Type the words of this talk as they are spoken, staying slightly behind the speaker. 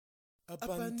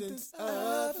Abundance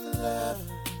of love,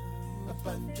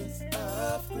 abundance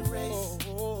of grace.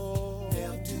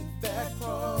 Nailed to that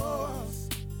cross,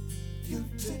 you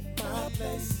took my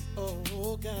place.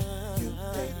 Oh God, you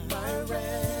paid my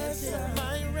ransom.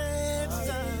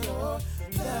 Your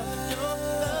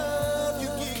love, you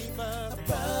gave us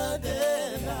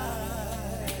abundant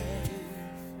life.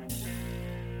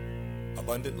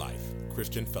 Abundant Life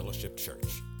Christian Fellowship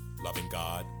Church. Loving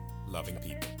God, loving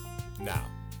people. Now,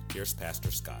 here's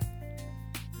Pastor Scott.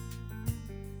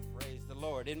 Praise the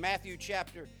Lord. In Matthew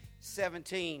chapter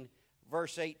 17,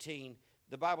 verse 18,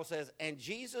 the Bible says, "And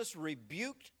Jesus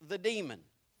rebuked the demon,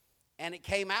 and it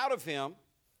came out of him,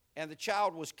 and the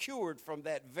child was cured from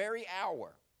that very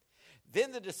hour.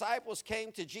 Then the disciples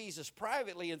came to Jesus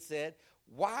privately and said,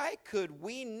 'Why could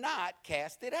we not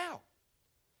cast it out?'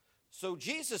 So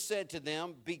Jesus said to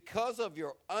them, 'Because of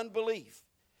your unbelief.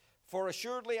 For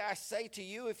assuredly I say to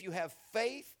you, if you have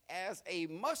faith as a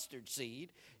mustard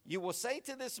seed, you will say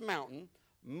to this mountain,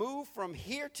 move from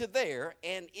here to there,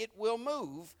 and it will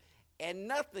move, and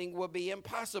nothing will be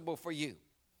impossible for you.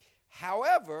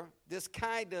 However, this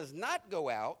kind does not go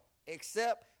out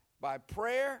except by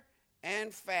prayer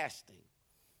and fasting.'"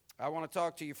 I want to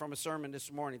talk to you from a sermon this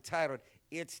morning titled,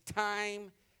 "It's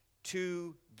Time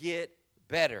to Get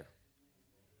Better."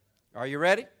 Are you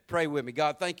ready? Pray with me.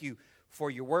 God, thank you for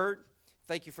your word.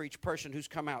 Thank you for each person who's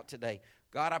come out today.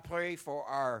 God, I pray for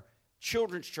our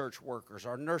children's church workers,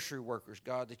 our nursery workers,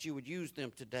 God, that you would use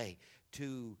them today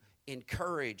to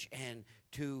encourage and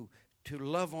to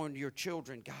love on your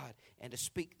children, God, and to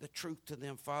speak the truth to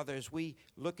them, Father. As we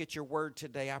look at your word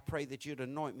today, I pray that you'd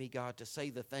anoint me, God, to say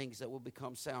the things that will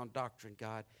become sound doctrine,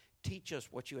 God. Teach us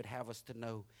what you would have us to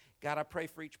know. God, I pray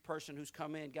for each person who's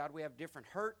come in. God, we have different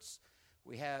hurts.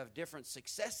 We have different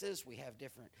successes. We have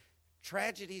different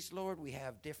tragedies, Lord. We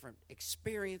have different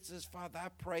experiences. Father, I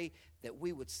pray that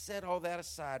we would set all that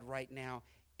aside right now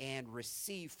and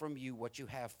receive from you what you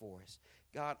have for us.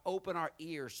 God, open our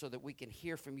ears so that we can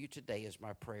hear from you today is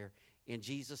my prayer. In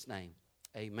Jesus' name,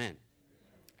 amen.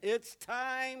 It's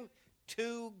time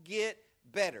to get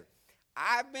better.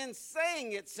 I've been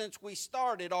saying it since we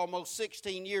started almost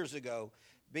 16 years ago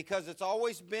because it's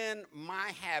always been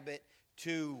my habit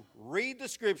to read the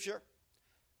scripture,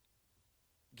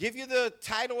 give you the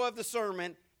title of the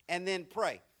sermon, and then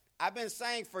pray. I've been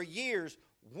saying for years,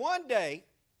 one day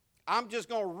I'm just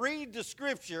going to read the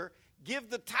scripture, give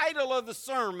the title of the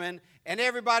sermon, and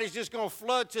everybody's just going to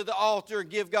flood to the altar and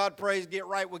give God praise, get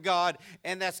right with God,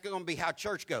 and that's going to be how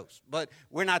church goes. But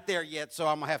we're not there yet, so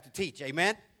I'm going to have to teach.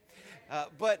 Amen?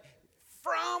 But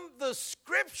from the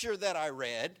scripture that I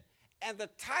read and the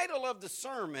title of the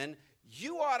sermon,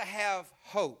 you ought to have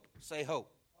hope. Say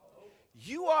hope.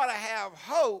 You ought to have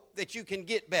hope that you can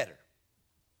get better.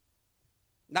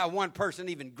 Not one person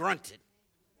even grunted.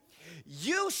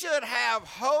 You should have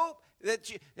hope that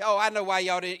you, I know why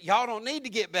y'all don't need to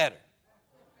get better.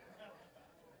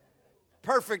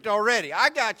 Perfect already. I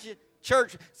got you.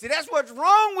 Church. See, that's what's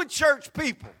wrong with church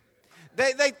people.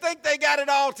 They think they got it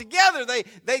all together. They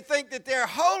think that they're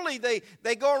holy.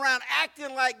 They go around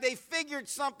acting like they figured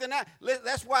something out.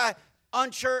 That's why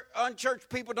unchurched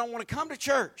people don't want to come to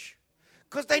church.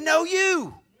 Because they know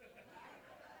you.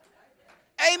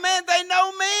 Amen. They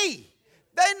know me.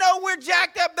 They know we're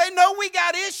jacked up. They know we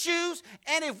got issues.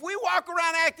 And if we walk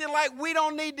around acting like we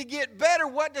don't need to get better,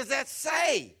 what does that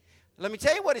say? Let me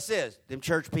tell you what it says. Them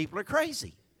church people are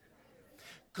crazy.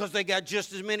 Because they got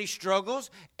just as many struggles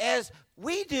as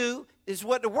we do, is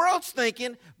what the world's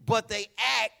thinking, but they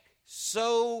act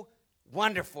so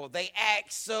wonderful. They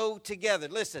act so together.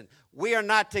 Listen, we are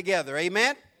not together.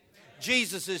 Amen?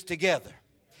 Jesus is together.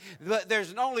 But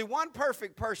there's only one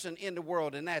perfect person in the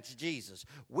world, and that's Jesus.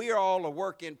 We are all a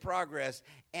work in progress,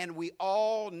 and we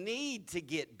all need to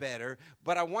get better.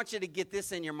 But I want you to get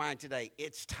this in your mind today.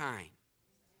 It's time.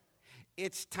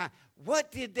 It's time.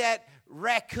 What did that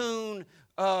raccoon,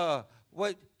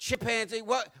 chimpanzee,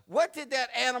 what did that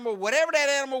animal, whatever that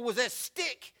animal was, that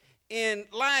stick in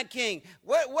Lion King,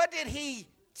 what did he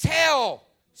tell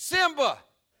Simba?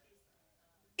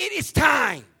 It is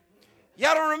time.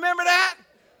 Y'all don't remember that?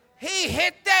 He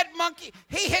hit that monkey,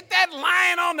 he hit that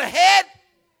lion on the head,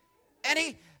 and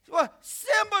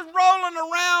Simba's rolling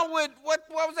around with, what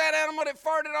was that animal that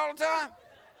farted all the time?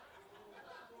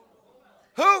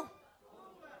 Who?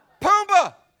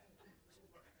 Pumbaa.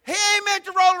 He ain't meant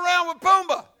to roll around with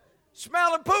Pumbaa,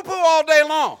 smelling poo-poo all day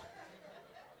long.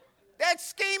 That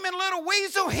scheming little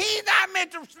weasel, he's not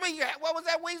meant to speak. What was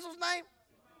that weasel's name?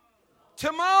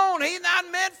 Timon. He's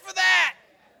not meant for that.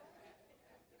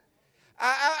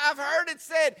 I've heard it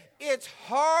said it's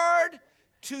hard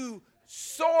to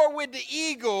soar with the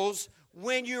eagles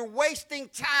when you're wasting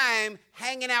time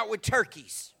hanging out with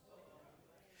turkeys.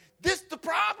 This is the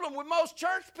problem with most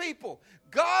church people.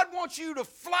 God wants you to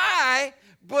fly,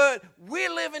 but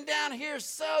we're living down here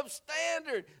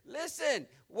substandard. Listen,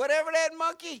 whatever that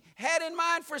monkey had in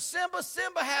mind for Simba,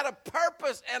 Simba had a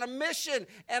purpose and a mission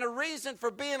and a reason for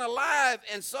being alive,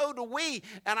 and so do we.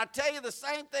 And I tell you the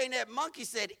same thing that monkey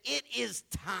said, it is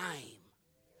time.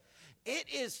 It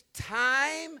is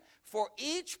time for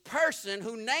each person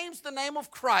who names the name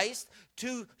of Christ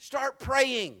to start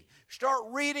praying, start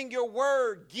reading your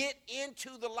word, get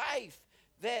into the life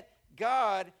that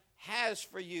God has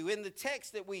for you. In the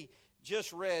text that we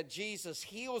just read, Jesus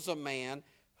heals a man's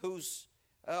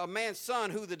son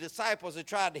who the disciples had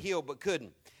tried to heal but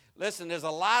couldn't. Listen, there's a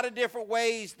lot of different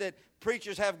ways that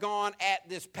preachers have gone at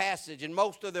this passage, and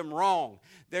most of them wrong.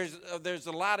 There's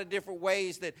a lot of different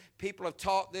ways that people have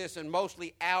taught this, and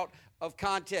mostly out of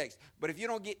context. But if you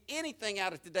don't get anything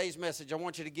out of today's message, I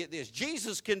want you to get this.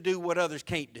 Jesus can do what others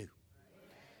can't do.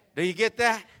 Do you get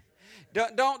that?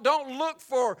 Don't look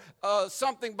for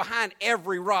something behind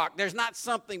every rock. There's not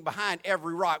something behind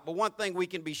every rock. But one thing we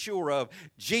can be sure of,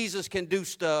 Jesus can do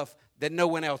stuff that no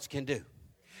one else can do.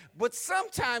 But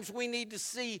sometimes we need to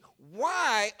see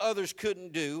why others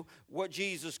couldn't do what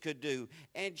Jesus could do.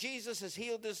 And Jesus has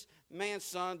healed this man's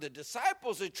son. The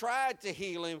disciples had tried to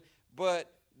heal him, but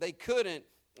they couldn't.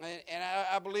 And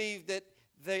I believe that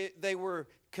they were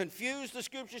confused, the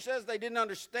scripture says. They didn't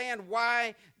understand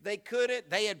why they couldn't.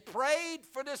 They had prayed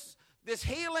for this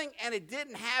healing, and it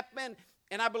didn't happen.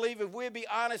 And I believe if we'd be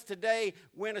honest today,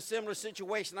 we're in a similar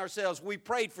situation ourselves. We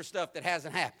prayed for stuff that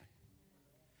hasn't happened.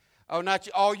 Oh, not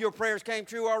all your prayers came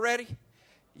true already?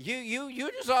 You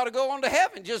just ought to go on to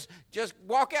heaven. Just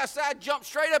walk outside, jump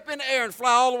straight up in the air, and fly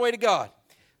all the way to God.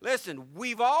 Listen,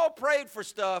 we've all prayed for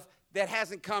stuff that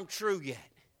hasn't come true yet.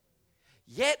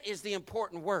 Yet is the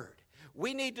important word.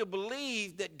 We need to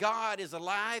believe that God is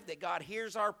alive, that God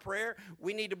hears our prayer.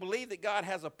 We need to believe that God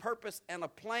has a purpose and a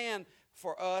plan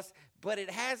for us, but it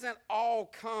hasn't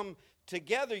all come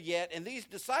together yet, and these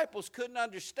disciples couldn't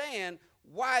understand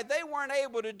why they weren't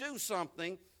able to do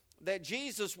something that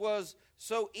Jesus was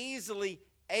so easily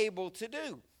able to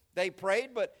do. They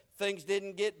prayed, but things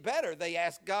didn't get better. They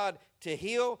asked God to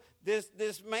heal this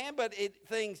man, but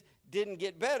things didn't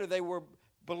get better. They were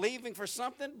believing for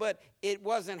something, but it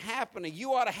wasn't happening.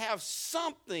 You ought to have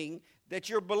something that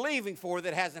you're believing for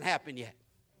that hasn't happened yet.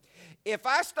 If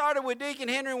I started with Deacon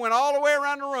Henry and went all the way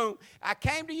around the room, I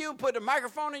came to you and put the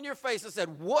microphone in your face and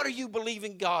said, what are you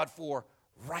believing God for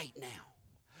right now?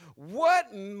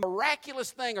 What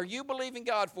miraculous thing are you believing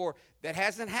God for that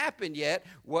hasn't happened yet?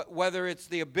 Whether it's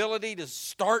the ability to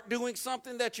start doing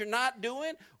something that you're not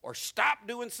doing, or stop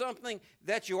doing something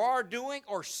that you are doing,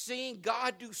 or seeing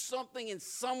God do something in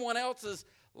someone else's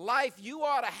life, you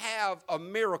ought to have a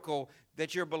miracle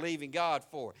that you're believing God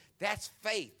for. That's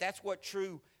faith. That's what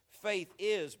true faith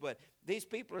is. But these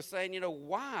people are saying,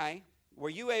 why were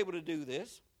you able to do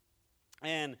this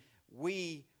and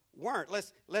we weren't?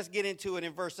 Let's get into it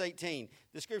in verse 18.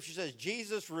 The scripture says,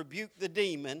 Jesus rebuked the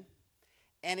demon,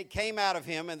 and it came out of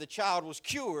him, and the child was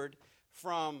cured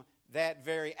from that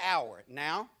very hour.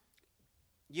 Now,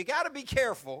 you got to be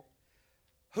careful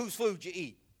whose food you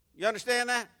eat. You understand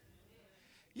that?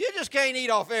 You just can't eat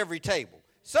off every table.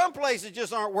 Some places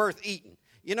just aren't worth eating.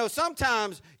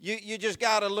 Sometimes you just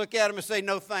got to look at them and say,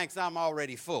 no thanks, I'm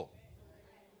already full.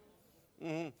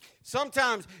 Mm-hmm.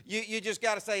 Sometimes you just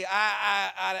got to say,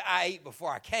 I ate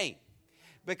before I came.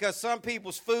 Because some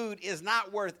people's food is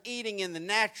not worth eating in the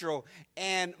natural,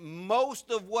 and most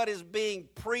of what is being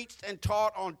preached and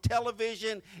taught on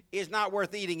television is not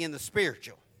worth eating in the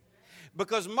spiritual.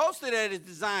 Because most of that is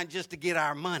designed just to get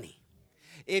our money.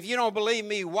 If you don't believe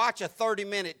me, watch a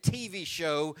 30-minute TV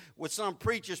show with some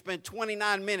preacher spend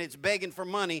 29 minutes begging for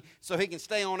money so he can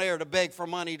stay on air to beg for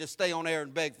money to stay on air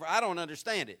and beg for. I don't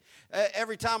understand it.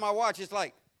 Every time I watch, it's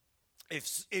like,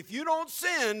 if you don't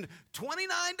send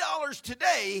 $29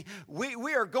 today,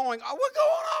 we are going, we're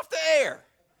going off the air.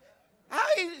 How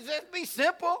easy, just be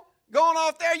simple. Going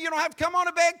off there, you don't have to come on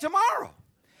and beg tomorrow.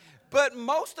 But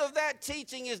most of that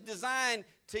teaching is designed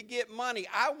to get money.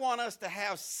 I want us to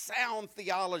have sound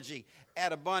theology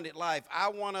at Abundant Life. I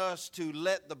want us to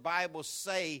let the Bible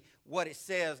say what it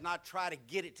says, not try to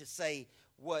get it to say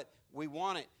what we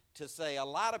want it to say. A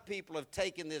lot of people have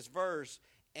taken this verse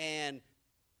and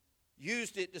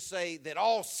used it to say that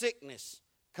all sickness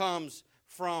comes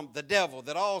from the devil,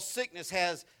 that all sickness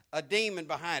has a demon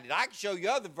behind it. I can show you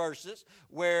other verses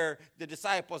where the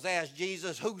disciples asked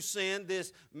Jesus, who sinned,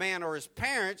 this man or his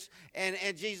parents? And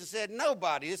Jesus said,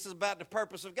 nobody. This is about the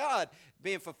purpose of God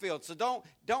being fulfilled. So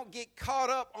don't get caught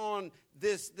up on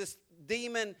this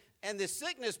demon and this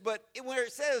sickness, but where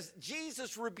it says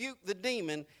Jesus rebuked the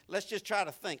demon, let's just try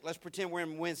to think. Let's pretend we're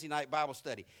in Wednesday night Bible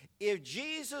study. If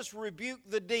Jesus rebuked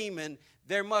the demon,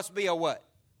 there must be a what?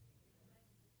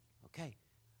 Okay.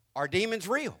 Are demons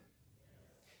real?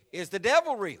 Is the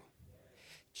devil real?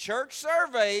 Church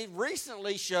survey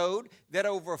recently showed that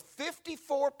over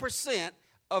 54%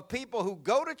 of people who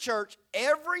go to church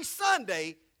every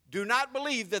Sunday do not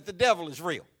believe that the devil is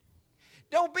real.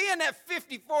 Don't be in that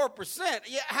 54%.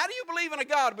 Yeah, how do you believe in a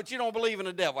God but you don't believe in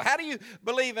a devil? How do you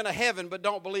believe in a heaven but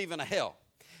don't believe in a hell?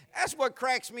 That's what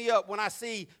cracks me up when I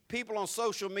see people on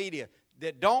social media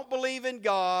that don't believe in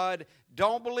God,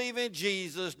 don't believe in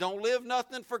Jesus, don't live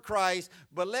nothing for Christ,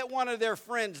 but let one of their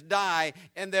friends die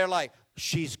and they're like,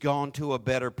 she's gone to a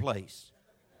better place.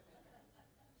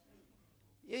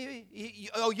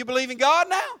 You believe in God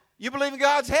now? You believe in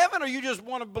God's heaven, or you just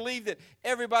want to believe that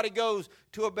everybody goes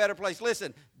to a better place?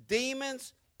 Listen,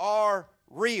 demons are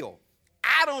real.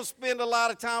 I don't spend a lot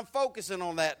of time focusing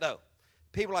on that, though.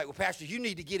 People are like, well, Pastor, you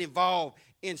need to get involved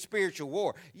in spiritual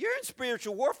war. You're in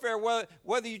spiritual warfare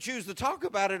whether you choose to talk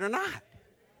about it or not.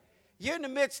 You're in the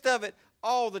midst of it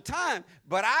all the time.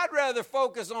 But I'd rather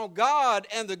focus on God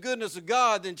and the goodness of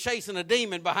God than chasing a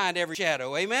demon behind every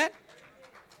shadow. Amen?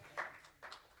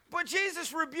 But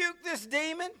Jesus rebuked this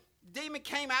demon. Demon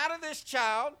came out of this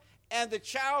child, and the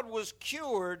child was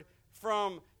cured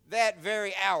from that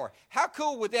very hour. How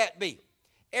cool would that be?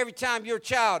 Every time your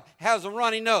child has a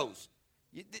runny nose,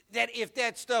 that if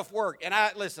that stuff worked. And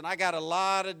I got a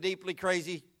lot of deeply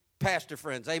crazy pastor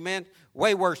friends, amen?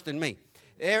 Way worse than me.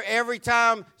 Every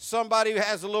time somebody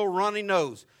has a little runny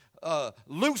nose,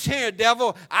 loose here,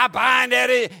 devil, I bind at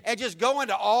it, and just go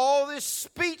into all this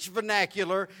speech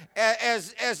vernacular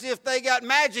as if they got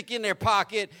magic in their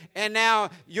pocket, and now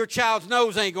your child's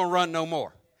nose ain't going to run no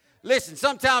more. Listen,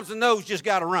 sometimes the nose just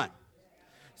got to run.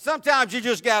 Sometimes you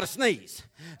just got to sneeze.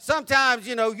 Sometimes,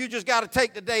 you just got to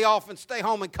take the day off and stay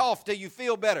home and cough till you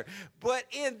feel better. But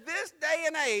in this day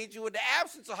and age, with the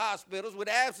absence of hospitals, with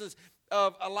the absence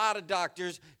of a lot of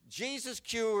doctors, Jesus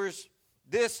cures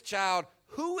this child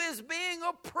who is being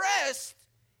oppressed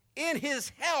in his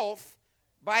health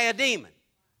by a demon.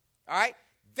 All right?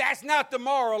 That's not the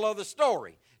moral of the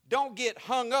story. Don't get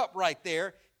hung up right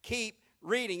there. Keep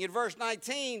reading. In verse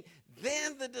 19,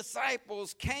 then the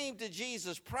disciples came to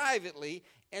Jesus privately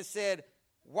and said,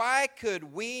 why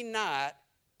could we not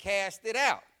cast it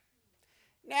out?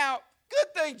 Now,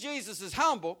 good thing Jesus is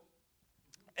humble.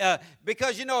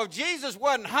 Because, if Jesus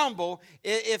wasn't humble,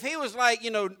 if he was like,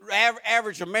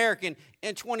 average American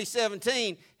in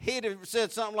 2017, he'd have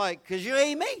said something like, because you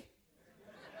ain't me.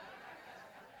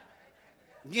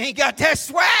 You ain't got that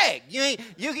swag.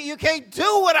 You can't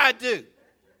do what I do.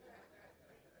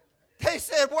 They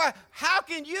said, why? How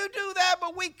can you do that,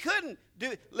 but we couldn't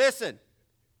do it? Listen,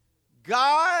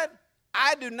 God,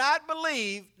 I do not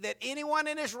believe that anyone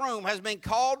in this room has been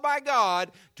called by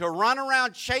God to run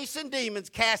around chasing demons,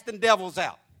 casting devils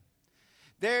out.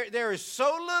 There is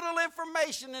so little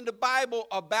information in the Bible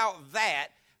about that,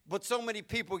 but so many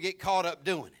people get caught up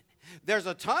doing it. There's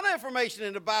a ton of information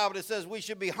in the Bible that says we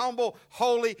should be humble,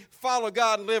 holy, follow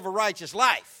God, and live a righteous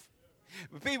life.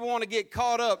 But people want to get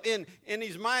caught up in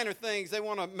these minor things. They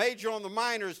want to major on the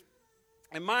minors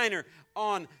and minor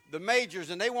on the majors,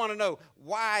 and they want to know,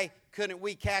 why couldn't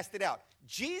we cast it out?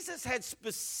 Jesus had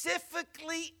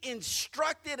specifically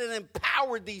instructed and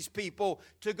empowered these people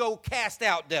to go cast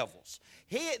out devils.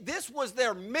 This was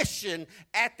their mission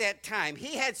at that time.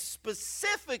 He had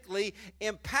specifically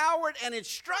empowered and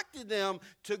instructed them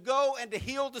to go and to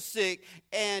heal the sick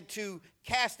and to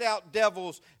cast out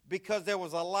devils because there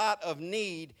was a lot of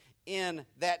need in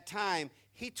that time.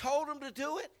 He told them to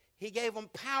do it. He gave them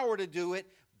power to do it,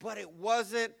 but it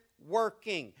wasn't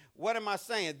working. What am I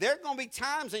saying? There are going to be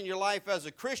times in your life as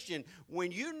a Christian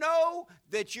when you know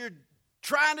that you're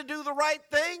trying to do the right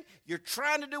thing, you're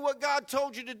trying to do what God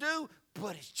told you to do,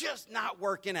 but it's just not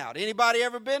working out. Anybody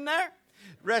ever been there?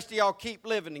 The rest of y'all keep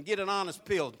living and get an honest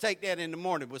pill and take that in the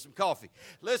morning with some coffee.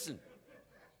 Listen,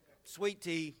 sweet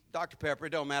tea, Dr. Pepper,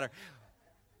 it don't matter.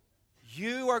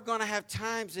 You are going to have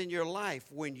times in your life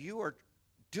when you are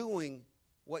doing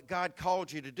what God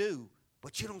called you to do,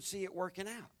 but you don't see it working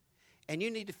out. And you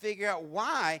need to figure out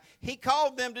why he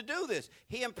called them to do this.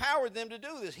 He empowered them to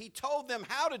do this. He told them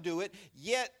how to do it.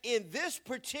 Yet in this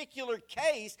particular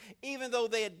case, even though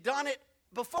they had done it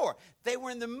before, they were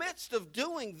in the midst of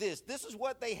doing this. This is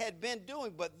what they had been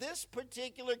doing. But this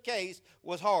particular case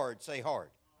was hard. Say hard.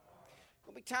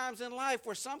 There'll be times in life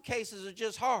where some cases are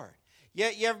just hard. You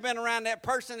ever been around that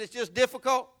person that's just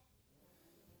difficult?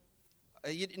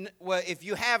 Well, if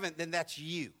you haven't, then that's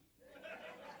you.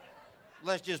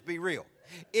 Let's just be real.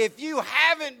 If you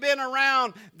haven't been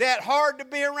around that hard to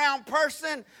be around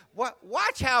person,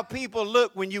 watch how people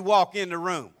look when you walk in the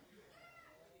room.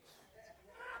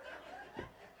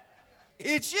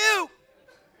 It's you.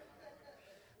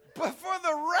 But for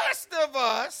the rest of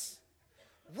us,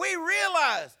 we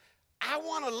realize, I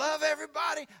want to love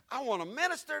everybody. I want to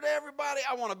minister to everybody.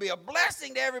 I want to be a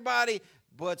blessing to everybody.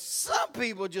 But some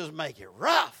people just make it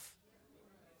rough.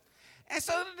 And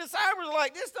so the disciples are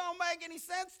like, this don't make any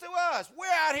sense to us. We're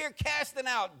out here casting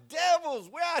out devils.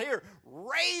 We're out here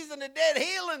raising the dead,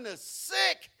 healing the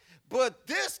sick. But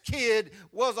this kid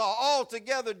was an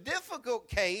altogether difficult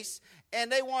case,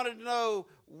 and they wanted to know,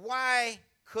 why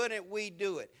couldn't we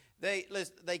do it?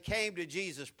 They came to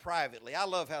Jesus privately. I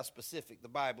love how specific the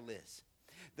Bible is.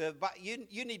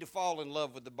 You need to fall in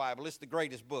love with the Bible. It's the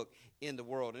greatest book in the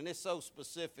world, and it's so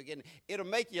specific. And it'll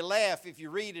make you laugh if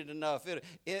you read it enough.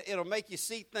 It'll make you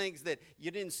see things that you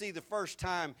didn't see the first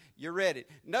time you read it.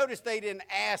 Notice they didn't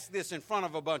ask this in front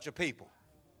of a bunch of people.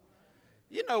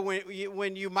 You know,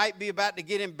 when you might be about to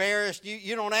get embarrassed,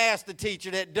 you don't ask the teacher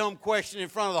that dumb question in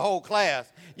front of the whole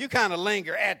class. You kind of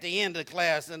linger at the end of the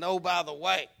class and, oh, by the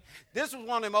way. This was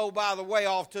one of them, oh, by the way,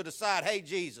 off to the side. Hey,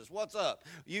 Jesus, what's up?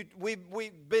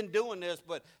 We've been doing this,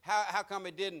 but how come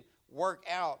it didn't work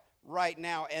out right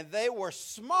now? And they were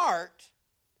smart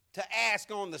to ask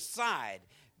on the side,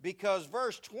 because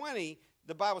verse 20,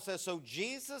 the Bible says, so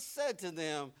Jesus said to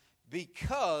them,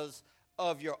 because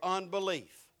of your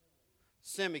unbelief.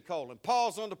 Semicolon.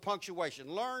 Pause on the punctuation.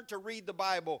 Learn to read the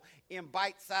Bible in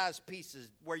bite-sized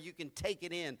pieces where you can take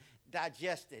it in,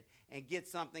 digest it, and get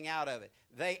something out of it.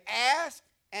 They asked,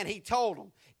 and he told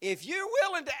them. If you're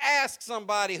willing to ask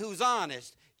somebody who's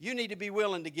honest, you need to be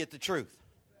willing to get the truth.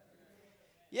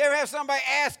 You ever have somebody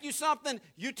ask you something,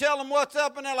 you tell them what's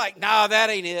up, and they're like, no,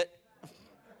 that ain't it.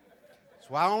 That's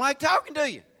why I don't like talking to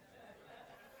you.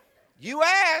 You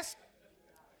ask.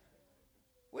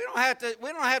 We don't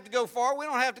have to go far. We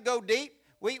don't have to go deep.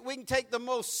 We can take the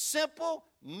most simple,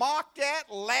 mocked at,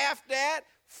 laughed at,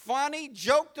 funny,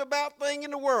 joked about thing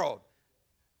in the world.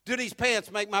 Do these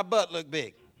pants make my butt look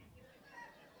big?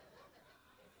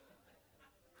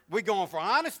 We going for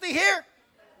honesty here?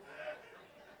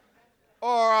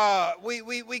 Or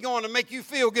we going to make you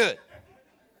feel good?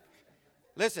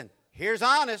 Listen, here's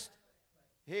honest.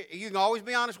 Here, you can always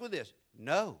be honest with this.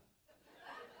 No,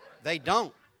 they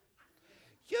don't.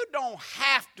 You don't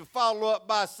have to follow up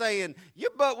by saying,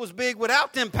 your butt was big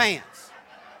without them pants.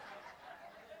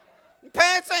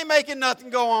 Pants ain't making nothing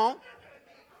go on.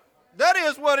 That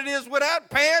is what it is without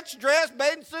pants, dress,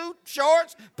 bathing suit,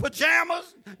 shorts,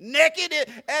 pajamas, naked.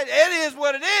 It is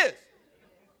what it is.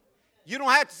 You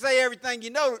don't have to say everything you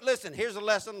know. Listen, here's a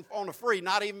lesson on the free,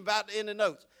 not even about in the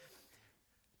notes.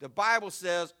 The Bible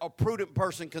says a prudent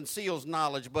person conceals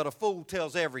knowledge, but a fool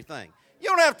tells everything. You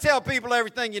don't have to tell people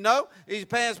everything you know. These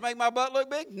pants make my butt look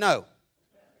big? No.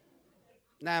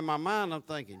 Now, in my mind, I'm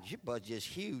thinking, your butt's just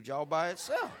huge all by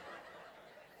itself.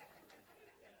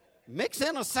 Mix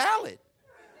in a salad.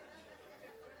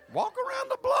 Walk around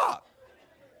the block.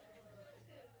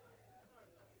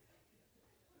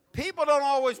 People don't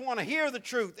always want to hear the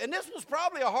truth, and this was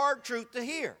probably a hard truth to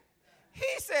hear.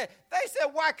 They said,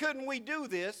 why couldn't we do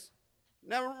this?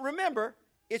 Now, remember,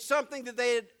 it's something that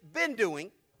they had been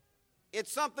doing.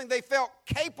 It's something they felt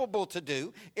capable to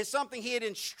do. It's something he had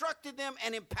instructed them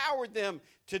and empowered them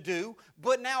to do.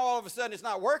 But now all of a sudden it's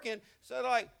not working. So they're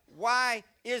like, why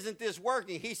isn't this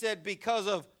working? He said, because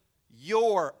of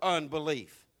your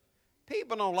unbelief.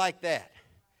 People don't like that.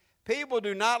 People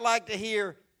do not like to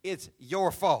hear it's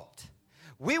your fault.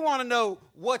 We want to know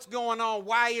what's going on.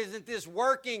 Why isn't this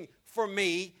working for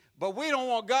me? But we don't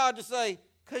want God to say,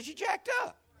 because you jacked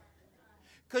up.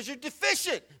 Because you're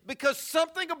deficient, because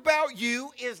something about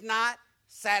you is not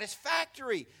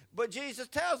satisfactory. But Jesus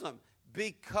tells them,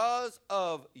 because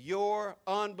of your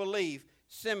unbelief,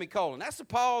 semicolon. That's the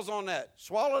pause on that.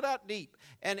 Swallow it out deep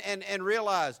and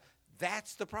realize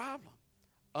that's the problem,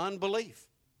 unbelief.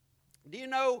 Do you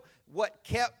know what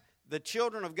kept the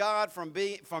children of God from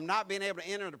not being able to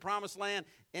enter the promised land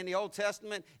in the Old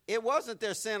Testament? It wasn't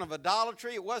their sin of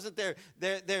idolatry. It wasn't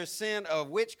their sin of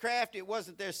witchcraft. It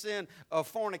wasn't their sin of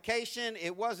fornication.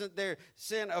 It wasn't their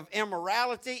sin of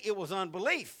immorality. It was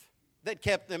unbelief that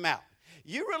kept them out.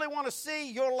 You really want to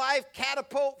see your life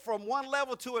catapult from one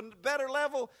level to a better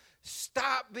level?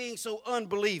 Stop being so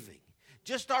unbelieving.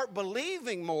 Just start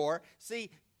believing more.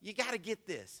 See, you got to get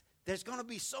this. There's going to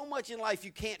be so much in life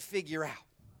you can't figure out.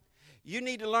 You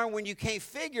need to learn when you can't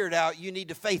figure it out, you need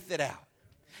to faith it out.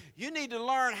 You need to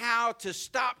learn how to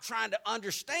stop trying to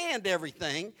understand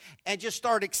everything and just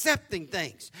start accepting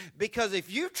things. Because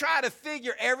if you try to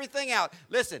figure everything out,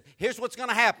 listen, here's what's going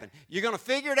to happen. You're going to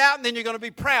figure it out, and then you're going to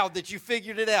be proud that you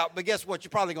figured it out. But guess what? You're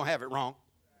probably going to have it wrong.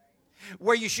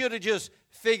 Where you should have just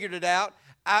figured it out.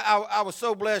 I was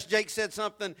so blessed. Jake said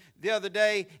something the other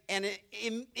day, and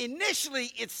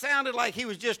initially it sounded like he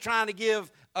was just trying to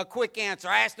give a quick answer.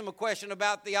 I asked him a question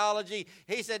about theology.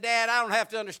 He said, Dad, I don't have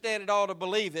to understand it all to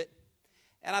believe it.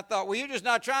 And I thought, well, you're just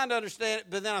not trying to understand it.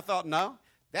 But then I thought, no,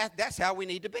 that's how we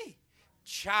need to be.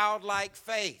 Childlike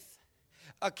faith.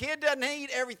 A kid doesn't need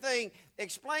everything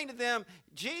explained to them.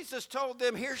 Jesus told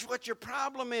them, here's what your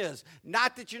problem is.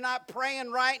 Not that you're not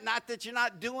praying right, not that you're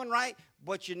not doing right,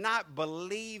 but you're not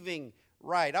believing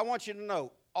right. I want you to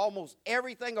know, almost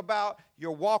everything about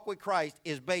your walk with Christ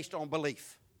is based on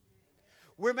belief.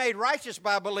 We're made righteous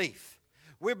by belief.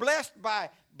 We're blessed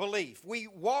by belief. We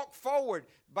walk forward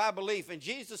by belief. And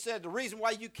Jesus said the reason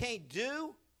why you can't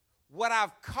do what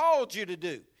I've called you to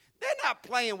do. They're not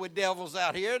playing with devils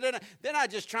out here. They're not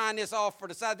just trying this off for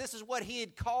the side. This is what he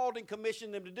had called and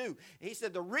commissioned them to do. He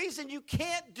said the reason you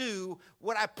can't do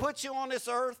what I put you on this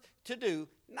earth to do,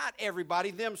 not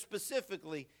everybody, them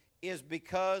specifically, is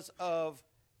because of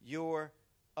your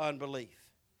unbelief.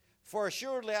 For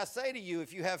assuredly I say to you,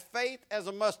 if you have faith as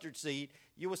a mustard seed,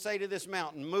 you will say to this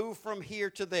mountain, move from here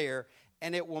to there,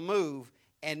 and it will move,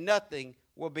 and nothing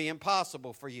will be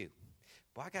impossible for you.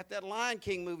 Boy, I got that Lion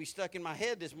King movie stuck in my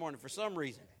head this morning for some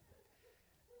reason.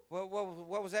 What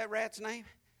was that rat's name?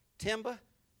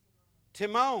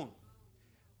 Timon.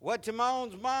 What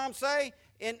Timon's mom say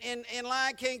in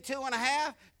Lion King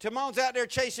 2.5? Timon's out there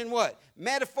chasing what?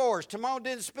 Metaphors. Timon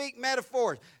didn't speak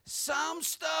metaphors. Some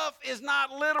stuff is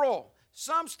not literal.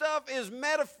 Some stuff is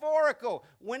metaphorical.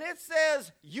 When it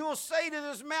says you'll say to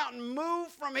this mountain, move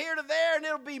from here to there and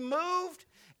it'll be moved,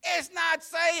 it's not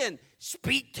saying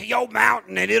speak to your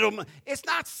mountain and it'll move. It's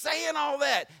not saying all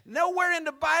that. Nowhere in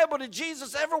the Bible did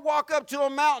Jesus ever walk up to a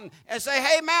mountain and say,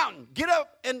 hey, mountain, get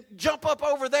up and jump up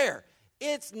over there.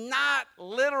 It's not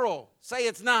literal. Say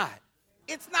it's not.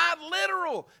 It's not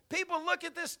literal. People look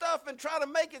at this stuff and try to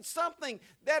make it something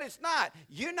that it's not.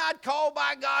 You're not called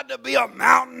by God to be a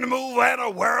mountain mover and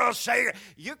a world shaker.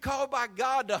 You're called by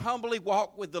God to humbly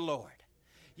walk with the Lord.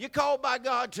 You're called by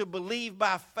God to believe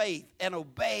by faith and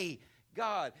obey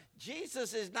God.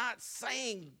 Jesus is not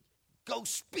saying go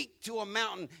speak to a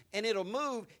mountain and it'll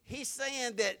move. He's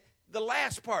saying that the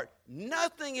last part,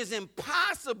 nothing is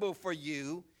impossible for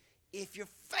you if your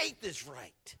faith is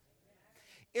right.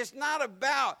 It's not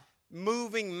about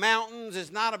moving mountains.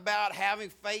 It's not about having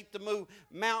faith to move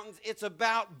mountains. It's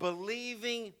about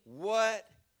believing what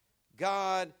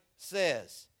God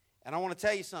says. And I want to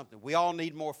tell you something. We all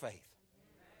need more faith.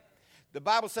 The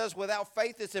Bible says without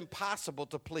faith, it's impossible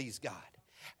to please God.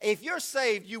 If you're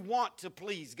saved, you want to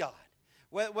please God.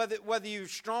 Whether you're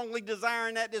strongly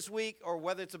desiring that this week or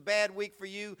whether it's a bad week for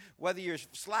you, whether you're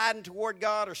sliding toward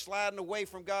God or sliding away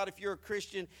from God, if you're a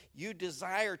Christian, you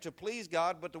desire to please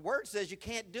God, but the Word says you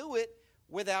can't do it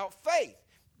without faith.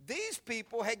 These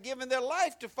people had given their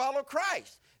life to follow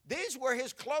Christ. These were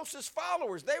his closest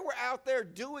followers. They were out there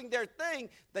doing their thing.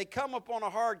 They come upon a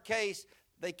hard case.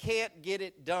 They can't get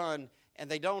it done,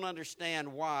 and they don't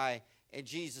understand why. And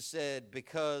Jesus said,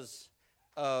 because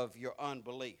of your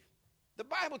unbelief. The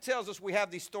Bible tells us we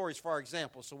have these stories for our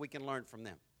example so we can learn from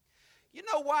them. You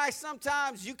know why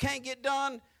sometimes you can't get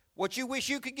done what you wish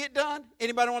you could get done?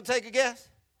 Anybody want to take a guess?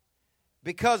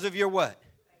 Because of your what?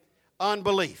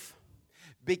 Unbelief.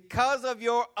 Because of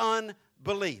your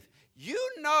unbelief. You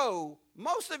know,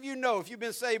 most of you know, if you've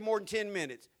been saved more than 10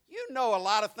 minutes, you know a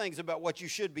lot of things about what you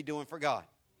should be doing for God.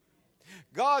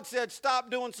 God said stop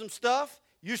doing some stuff.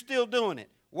 You're still doing it.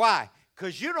 Why?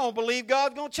 Because you don't believe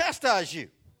God's going to chastise you.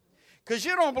 Because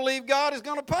you don't believe God is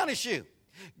going to punish you.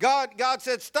 God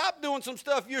said stop doing some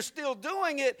stuff. You're still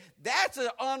doing it. That's an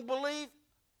unbelief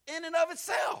in and of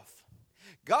itself.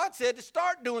 God said to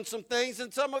start doing some things,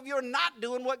 and some of you are not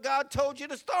doing what God told you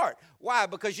to start. Why?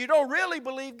 Because you don't really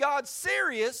believe God's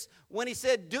serious when he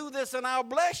said do this and I'll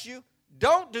bless you.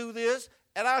 Don't do this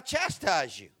and I'll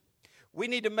chastise you. We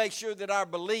need to make sure that our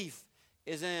belief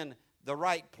is in the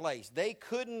right place. They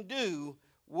couldn't do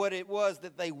what it was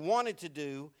that they wanted to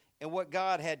do and what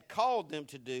God had called them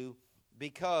to do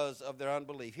because of their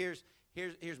unbelief. Here's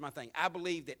my thing. I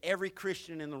believe that every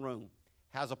Christian in the room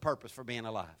has a purpose for being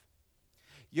alive.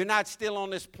 You're not still on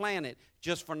this planet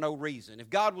just for no reason. If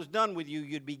God was done with you,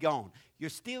 you'd be gone. You're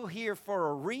still here for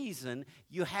a reason.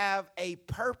 You have a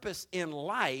purpose in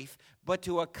life, but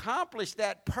to accomplish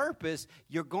that purpose,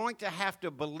 you're going to have to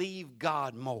believe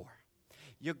God more.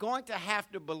 You're going to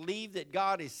have to believe that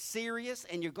God is serious,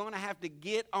 and you're going to have to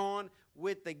get on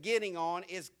with the getting on.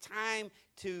 It's time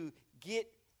to get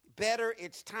better.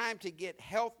 It's time to get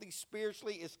healthy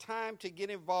spiritually. It's time to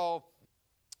get involved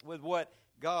with what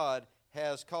God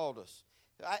has called us.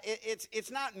 It's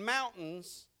not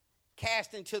mountains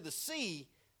cast into the sea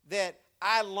that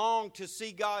I long to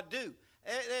see God do.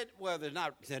 Well, there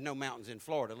are no mountains in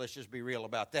Florida. Let's just be real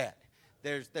about that.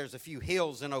 There's a few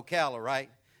hills in Ocala, right?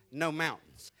 No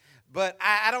mountains. But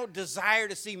I don't desire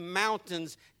to see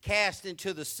mountains cast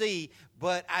into the sea,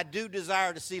 but I do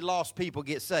desire to see lost people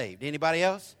get saved. Anybody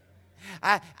else?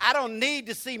 I don't need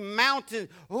to see mountains,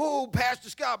 oh, Pastor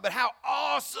Scott, but how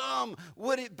awesome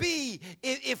would it be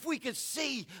if we could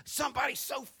see somebody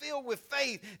so filled with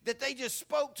faith that they just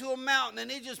spoke to a mountain and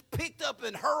it just picked up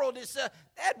and hurled itself.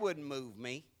 That wouldn't move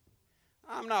me.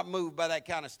 I'm not moved by that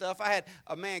kind of stuff. I had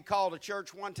a man call to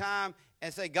church one time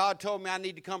and say, God told me I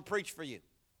need to come preach for you.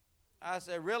 I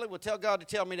said, really? Well, tell God to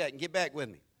tell me that and get back with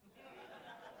me.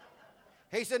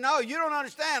 He said, no, you don't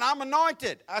understand. I'm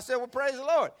anointed. I said, well, praise the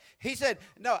Lord. He said,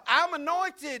 no, I'm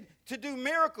anointed to do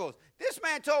miracles. This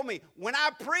man told me, when I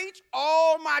preach,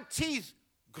 all my teeth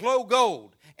glow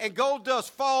gold, and gold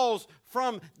dust falls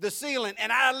from the ceiling,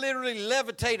 and I literally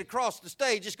levitate across the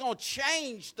stage. It's going to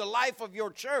change the life of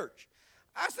your church.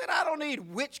 I said, I don't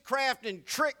need witchcraft and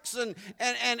tricks and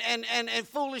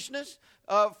foolishness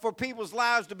for people's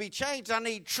lives to be changed. I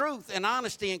need truth and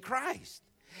honesty in Christ.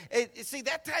 See,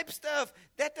 that type of stuff,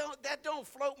 that don't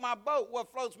float my boat.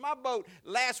 What floats my boat,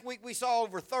 last week we saw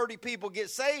over 30 people get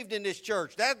saved in this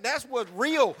church. That's what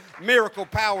real miracle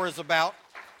power is about.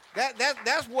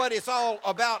 That's what it's all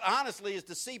about, honestly, is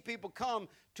to see people come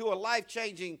to a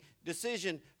life-changing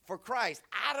decision for Christ.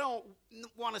 I don't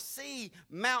want to see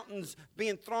mountains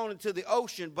being thrown into the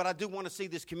ocean, but I do want to see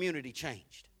this community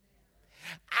changed.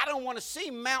 I don't want to see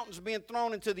mountains being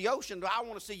thrown into the ocean, but I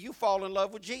want to see you fall in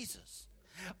love with Jesus.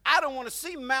 I don't want to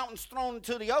see mountains thrown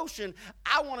into the ocean.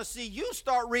 I want to see you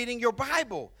start reading your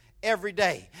Bible every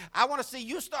day. I want to see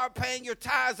you start paying your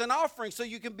tithes and offerings so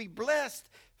you can be blessed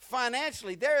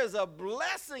financially. There is a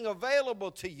blessing available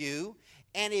to you,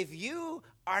 and if you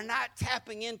are not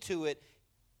tapping into it,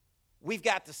 we've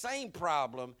got the same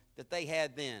problem that they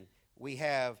had then. We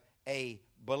have a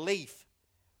belief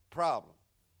problem.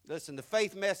 Listen, the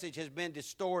faith message has been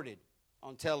distorted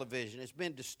on television. It's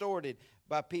been distorted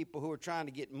by people who are trying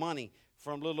to get money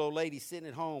from little old ladies sitting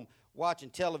at home watching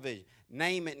television.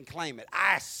 Name it and claim it.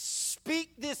 I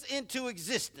speak this into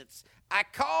existence. I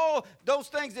call those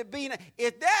things that be.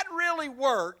 If that really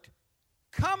worked,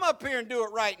 come up here and do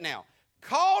it right now.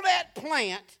 Call that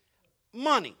plant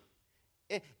money.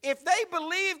 If they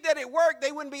believed that it worked,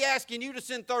 they wouldn't be asking you to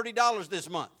send $30 this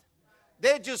month.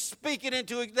 They'd just speak it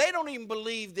into it. They don't even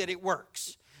believe that it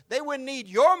works. They wouldn't need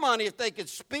your money if they could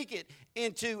speak it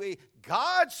into it.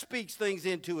 God speaks things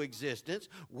into existence.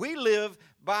 We live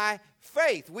by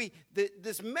faith.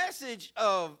 This message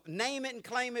of name it and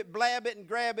claim it, blab it and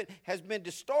grab it has been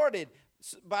distorted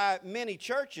by many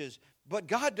churches, but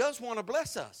God does want to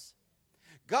bless us.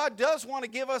 God does want to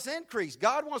give us increase.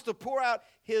 God wants to pour out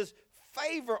his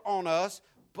favor on us,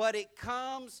 but it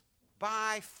comes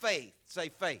by faith. Say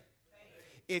faith.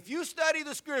 If you study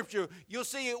the scripture, you'll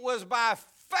see it was by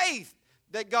faith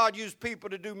that God used people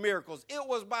to do miracles. It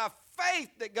was by faith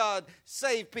that God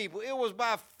saved people. It was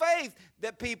by faith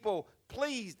that people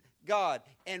pleased God.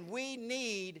 And we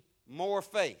need more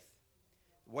faith.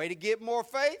 The way to get more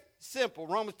faith? Simple.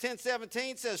 Romans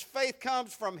 10:17 says faith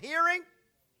comes from hearing,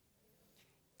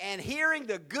 and hearing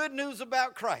the good news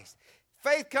about Christ.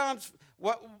 Faith comes,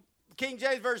 what King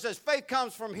James Version says, faith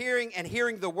comes from hearing and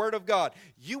hearing the word of God.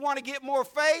 You want to get more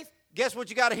faith? Guess what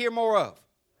you got to hear more of?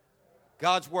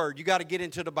 God's word. You got to get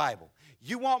into the Bible.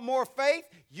 You want more faith?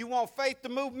 You want faith to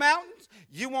move mountains?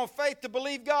 You want faith to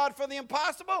believe God for the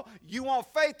impossible? You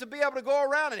want faith to be able to go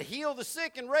around and heal the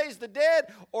sick and raise the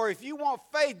dead? Or if you want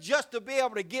faith just to be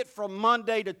able to get from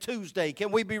Monday to Tuesday,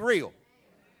 can we be real?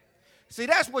 See,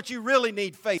 that's what you really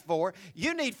need faith for.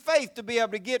 You need faith to be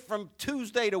able to get from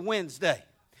Tuesday to Wednesday.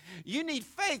 You need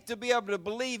faith to be able to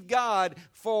believe God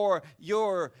for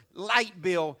your light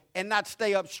bill and not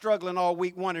stay up struggling all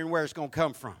week wondering where it's going to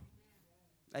come from.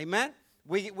 Amen?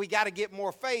 We got to get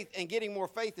more faith, and getting more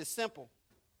faith is simple.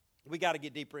 We got to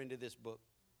get deeper into this book.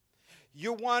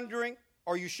 You're wondering,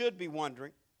 or you should be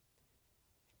wondering.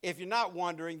 If you're not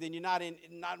wondering, then you're not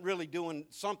really doing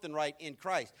something right in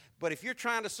Christ. But if you're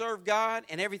trying to serve God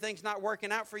and everything's not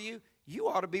working out for you, you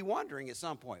ought to be wondering at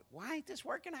some point, why ain't this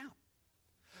working out?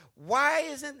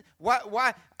 Why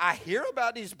I hear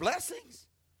about these blessings,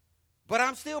 but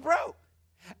I'm still broke.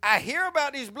 I hear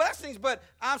about these blessings, but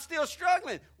I'm still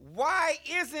struggling. Why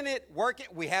isn't it working?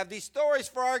 We have these stories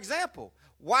for our example.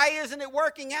 Why isn't it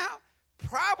working out?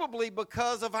 Probably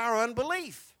because of our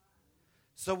unbelief.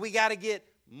 So we got to get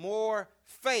more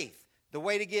faith. The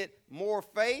way to get more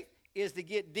faith is to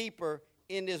get deeper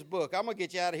in this book. I'm going to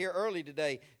get you out of here early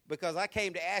today because I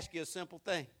came to ask you a simple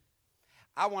thing.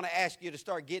 I want to ask you to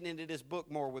start getting into this book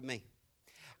more with me.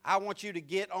 I want you to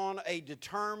get on a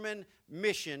determined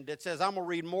mission that says, I'm going to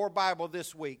read more Bible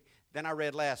this week than I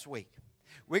read last week.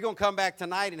 We're going to come back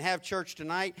tonight and have church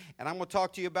tonight, and I'm going to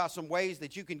talk to you about some ways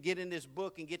that you can get in this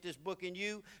book and get this book in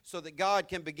you so that God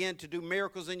can begin to do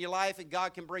miracles in your life and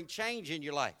God can bring change in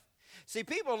your life. See,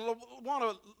 people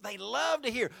they love to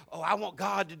hear, oh, I want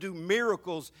God to do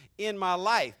miracles in my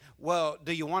life. Well,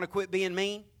 do you want to quit being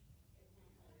mean?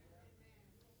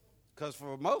 Because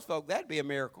for most folk, that'd be a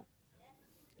miracle.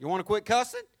 You want to quit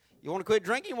cussing? You want to quit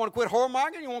drinking? You want to quit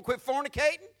whoremongering? You want to quit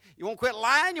fornicating? You want to quit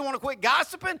lying? You want to quit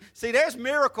gossiping? See, there's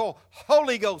miracle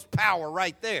Holy Ghost power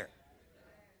right there.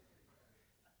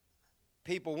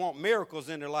 People want miracles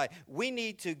in their life. We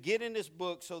need to get in this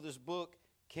book so this book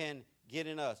can get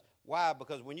in us. Why?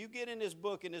 Because when you get in this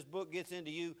book and this book gets into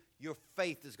you, your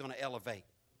faith is going to elevate.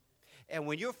 And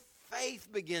when your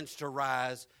faith begins to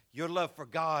rise, your love for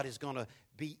God is going to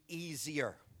be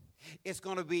easier. It's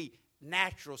going to be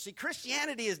natural. See,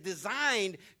 Christianity is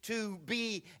designed to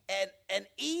be an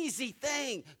easy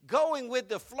thing, going with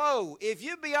the flow. If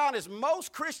you be honest,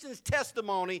 most Christians'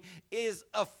 testimony is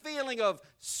a feeling of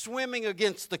swimming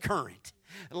against the current,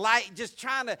 like just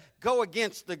trying to go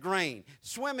against the grain,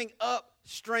 swimming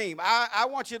upstream. I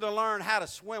want you to learn how to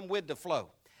swim with the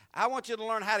flow. I want you to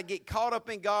learn how to get caught up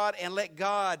in God and let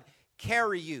God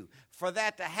carry you. For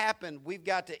that to happen, we've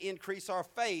got to increase our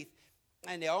faith.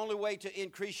 And the only way to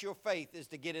increase your faith is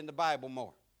to get in the Bible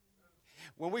more.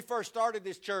 When we first started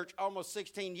this church almost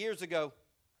 16 years ago,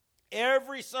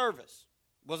 every service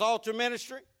was altar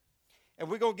ministry. And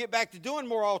we're going to get back to doing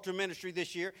more altar ministry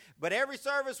this year. But every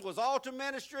service was altar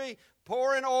ministry,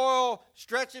 pouring oil,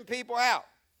 stretching people out.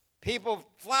 People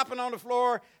flopping on the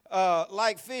floor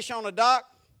like fish on a dock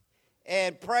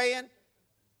and praying.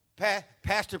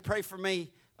 Pastor, pray for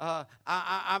me.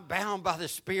 I'm bound by the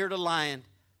spirit of lying.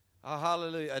 Oh,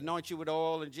 hallelujah. Anoint you with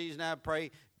oil in Jesus' name. I pray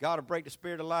God will break the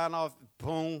spirit of lying off.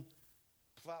 Boom.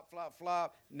 Flop, flop,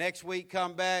 flop. Next week,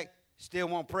 come back. Still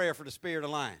want prayer for the spirit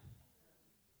of lying.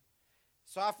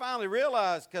 So I finally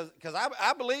realized, because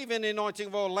I believe in the anointing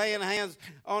of oil, laying hands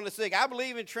on the sick. I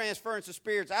believe in transference of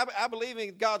spirits. I believe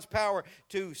in God's power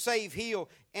to save, heal,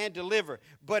 and deliver.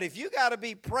 But if you got to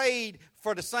be prayed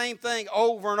for the same thing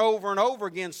over and over and over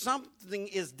again, something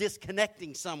is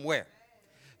disconnecting somewhere.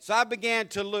 So I began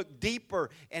to look deeper,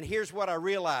 and here's what I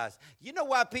realized. You know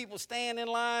why people stand in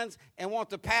lines and want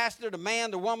the pastor, the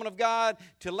man, the woman of God,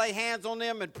 to lay hands on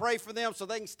them and pray for them so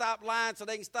they can stop lying, so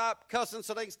they can stop cussing,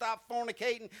 so they can stop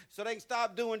fornicating, so they can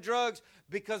stop doing drugs?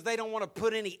 Because they don't want to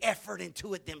put any effort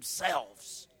into it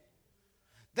themselves.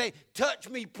 They touch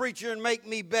me, preacher, and make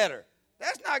me better.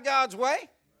 That's not God's way.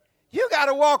 You got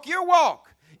to walk your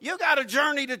walk. You got a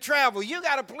journey to travel. You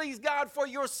got to please God for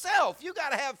yourself. You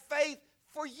got to have faith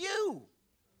for you.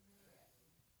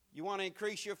 You want to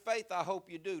increase your faith? I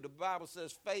hope you do. The Bible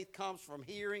says faith comes from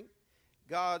hearing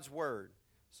God's word.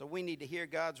 So we need to hear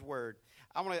God's word.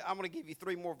 I'm going to give you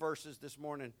 3 more verses this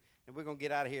morning, and we're going to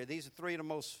get out of here. These are 3 of the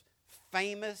most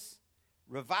famous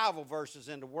revival verses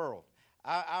in the world.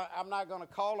 I'm not going to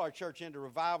call our church into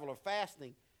revival or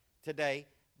fasting today,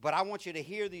 but I want you to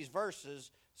hear these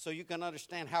verses so you can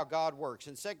understand how God works.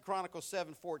 In 2 Chronicles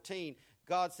 7:14,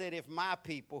 God said, if my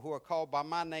people who are called by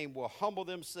my name will humble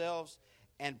themselves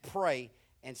and pray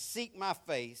and seek my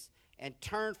face and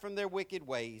turn from their wicked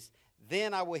ways,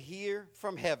 then I will hear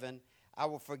from heaven, I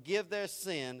will forgive their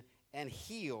sin and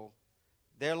heal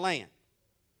their land.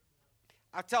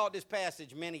 I've taught this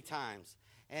passage many times,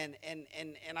 and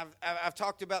I've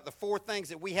talked about the 4 things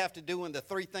that we have to do and the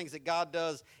 3 things that God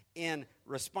does in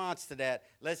response to that.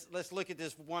 Let's look at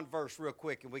this one verse real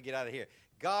quick and we get out of here.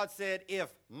 God said,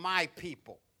 if my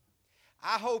people.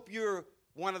 I hope you're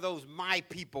one of those my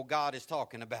people God is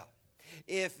talking about.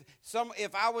 If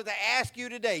I were to ask you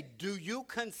today, do you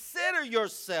consider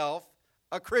yourself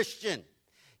a Christian?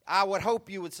 I would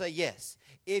hope you would say yes.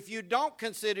 If you don't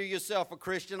consider yourself a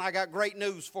Christian, I got great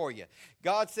news for you.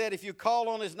 God said if you call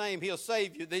on his name, he'll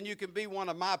save you. Then you can be one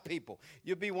of my people.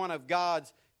 You'll be one of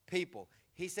God's people.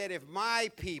 He said, if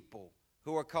my people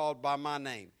who are called by my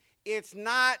name. It's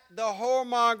not the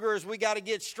whoremongers we got to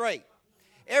get straight.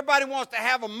 Everybody wants to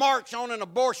have a march on an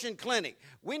abortion clinic.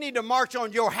 We need to march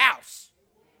on your house.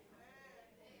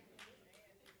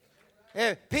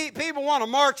 People want to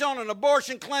march on an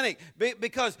abortion clinic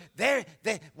because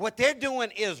what they're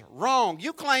doing is wrong.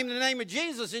 You claim the name of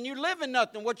Jesus and you live in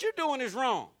nothing. What you're doing is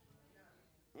wrong.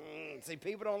 See,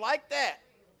 people don't like that.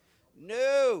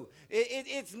 No,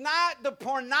 it's not the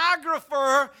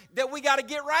pornographer that we got to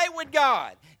get right with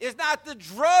God. It's not the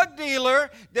drug dealer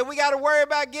that we got to worry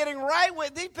about getting right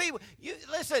with. These people,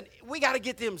 listen, we got to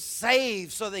get them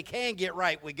saved so they can get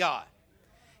right with God.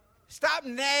 Stop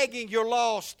nagging your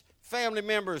lost family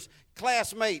members,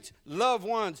 classmates, loved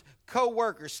ones,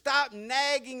 co-workers. Stop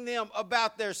nagging them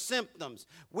about their symptoms.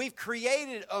 We've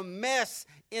created a mess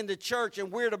in the church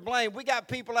and we're to blame. We got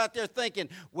people out there thinking,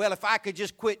 well, if I could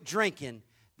just quit drinking,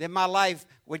 then my life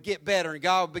would get better and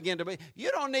God would begin to be.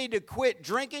 You don't need to quit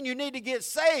drinking. You need to get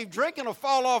saved. Drinking will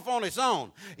fall off on its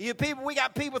own. We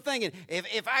got people thinking,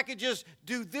 if I could just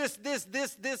do this.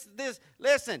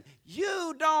 Listen,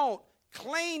 you don't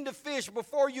clean the fish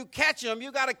before you catch them.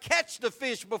 You got to catch the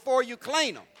fish before you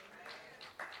clean them.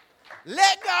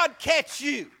 Let God catch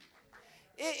you.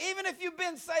 Even if you've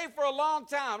been saved for a long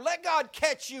time, let God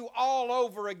catch you all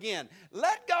over again.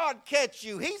 Let God catch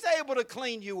you. He's able to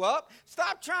clean you up.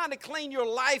 Stop trying to clean your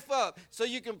life up so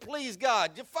you can please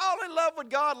God. You fall in love with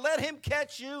God. Let Him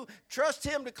catch you. Trust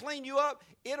Him to clean you up.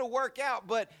 It'll work out.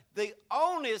 But the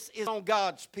onus is on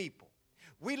God's people.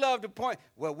 We love to point,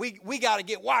 well, we got to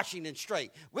get Washington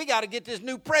straight. We got to get this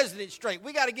new president straight.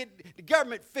 We got to get the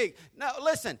government fixed. No,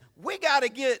 listen, we got to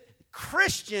get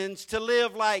Christians to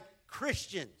live like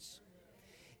Christians.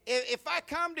 If I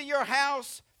come to your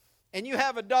house and you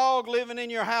have a dog living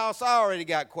in your house, I already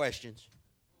got questions.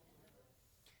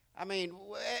 I mean,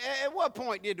 at what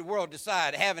point did the world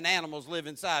decide having animals live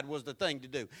inside was the thing to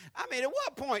do? I mean, at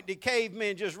what point did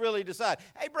cavemen just really decide,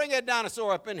 hey, bring that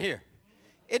dinosaur up in here?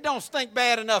 It don't stink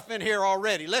bad enough in here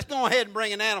already. Let's go ahead and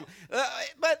bring an animal.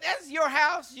 But that's your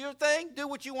house, your thing. Do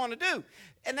what you want to do.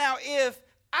 And now if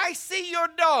I see your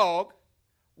dog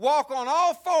walk on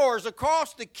all fours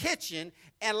across the kitchen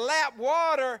and lap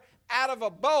water out of a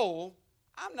bowl,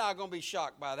 I'm not going to be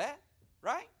shocked by that,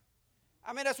 right?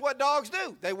 I mean, that's what dogs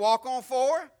do. They walk on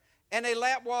four and they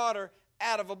lap water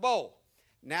out of a bowl.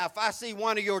 Now, if I see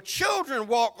one of your children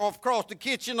walk across the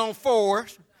kitchen on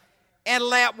fours and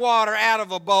lap water out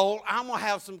of a bowl, I'm going to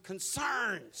have some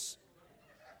concerns.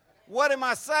 What am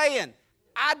I saying?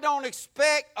 I don't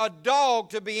expect a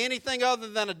dog to be anything other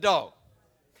than a dog.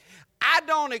 I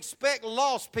don't expect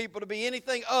lost people to be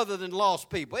anything other than lost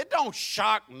people. It don't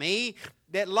shock me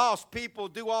that lost people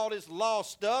do all this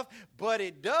lost stuff, but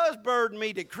it does burden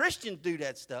me that Christians do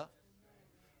that stuff.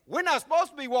 We're not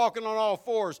supposed to be walking on all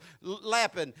fours,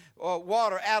 lapping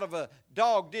water out of a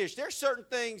dog dish. There's certain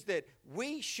things that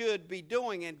we should be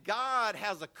doing, and God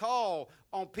has a call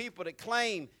on people that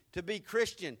claim to be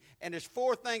Christian. And there's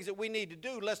 4 things that we need to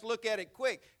do. Let's look at it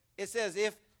quick. It says,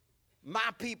 if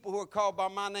my people who are called by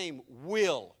my name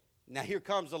will. Now here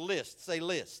comes a list. Say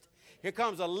list. Here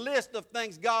comes a list of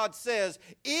things God says,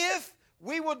 if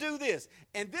we will do this.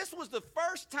 And this was the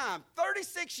first time,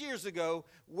 36 years ago,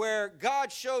 where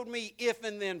God showed me if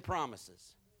and then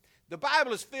promises. The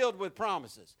Bible is filled with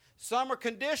promises. Some are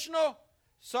conditional,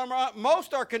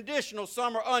 most are conditional,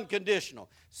 some are unconditional.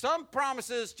 Some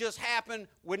promises just happen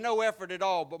with no effort at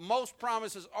all, but most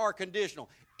promises are conditional.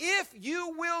 If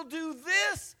you will do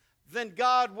this, then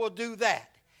God will do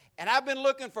that. And I've been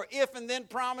looking for if and then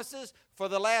promises for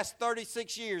the last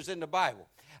 36 years in the Bible.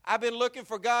 I've been looking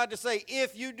for God to say,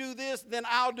 if you do this, then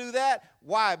I'll do that.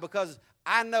 Why? Because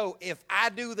I know if I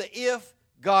do the if,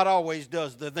 God always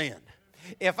does the then.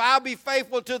 If I'll be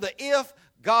faithful to the if,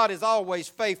 God is always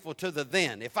faithful to the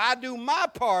then. If I do my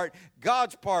part,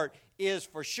 God's part is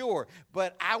for sure.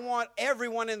 But I want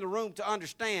everyone in the room to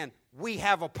understand we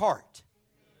have a part.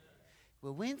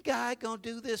 Well, when's God going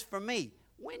to do this for me?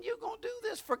 When you going to do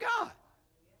this for God?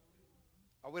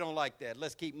 Oh, we don't like that.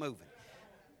 Let's keep moving.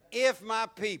 If my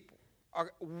people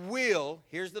will,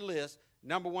 here's the list,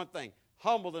 number 1 thing,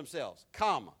 humble themselves,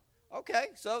 comma. Okay,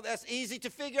 so that's easy to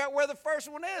figure out where the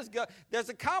first one is. There's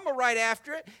a comma right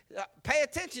after it. Pay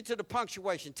attention to the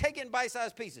punctuation. Take it in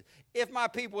bite-sized pieces. If my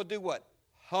people will do what?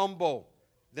 Humble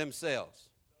themselves.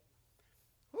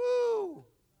 Woo,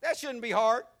 that shouldn't be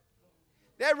hard.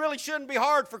 That really shouldn't be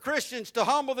hard for Christians to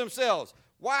humble themselves.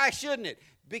 Why shouldn't it?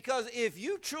 Because if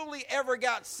you truly ever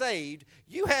got saved,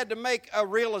 you had to make a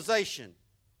realization.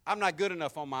 I'm not good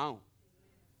enough on my own.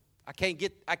 I can't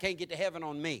get to heaven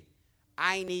on me.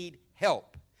 I need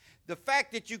help. The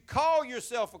fact that you call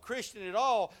yourself a Christian at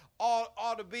all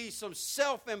ought to be some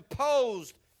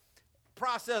self-imposed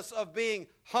process of being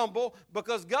humble,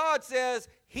 because God says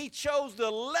He chose the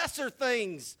lesser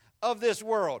things of this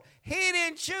world. He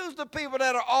didn't choose the people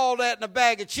that are all that in a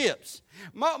bag of chips.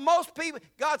 Most people,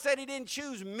 God said he didn't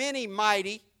choose many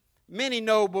mighty, many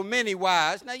noble, many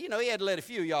wise. Now, he had to let a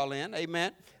few of y'all in,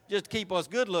 amen, just to keep us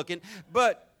good looking.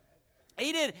 But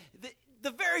he did.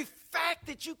 The very fact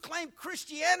that you claim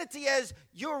Christianity as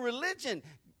your religion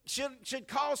should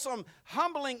cause some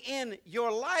humbling in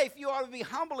your life. You ought to be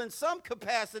humble in some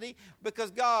capacity because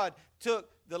God took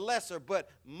the lesser. But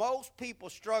most people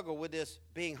struggle with this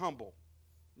being humble.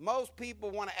 Most people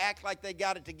want to act like they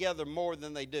got it together more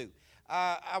than they do.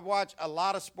 I watch a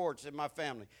lot of sports in my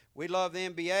family. We love the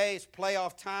NBA. It's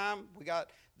playoff time. We got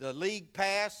the league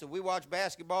pass, so we watch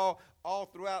basketball all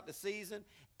throughout the season.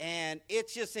 And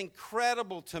it's just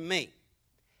incredible to me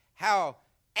how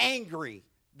angry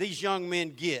these young men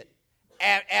get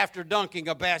after dunking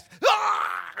a basket.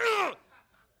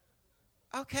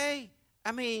 Okay,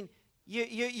 I mean,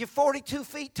 you're 42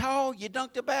 feet tall. You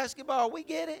dunked a basketball. We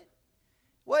get it.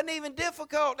 Wasn't even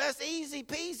difficult. That's easy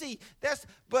peasy.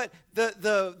 But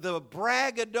the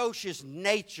braggadocious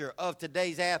nature of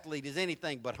today's athlete is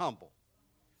anything but humble.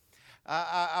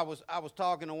 I was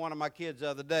talking to one of my kids the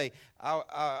other day.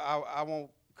 I won't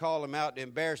call him out to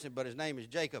embarrass him, but his name is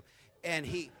Jacob. And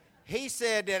he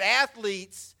said that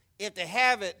athletes, if they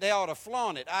have it, they ought to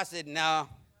flaunt it. I said, no.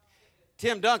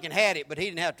 Tim Duncan had it, but he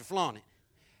didn't have to flaunt it.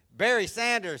 Barry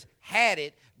Sanders had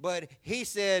it, but he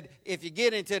said, if you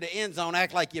get into the end zone,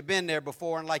 act like you've been there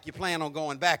before and like you plan on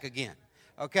going back again.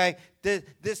 Okay?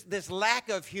 This lack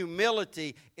of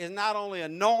humility is not only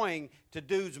annoying to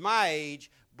dudes my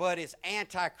age, but it's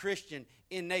anti-Christian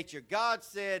in nature. God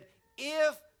said,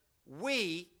 if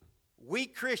we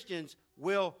Christians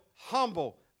will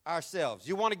humble ourselves.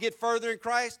 You want to get further in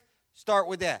Christ? Start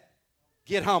with that.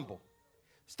 Get humble.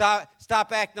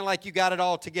 Stop acting like you got it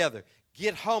all together.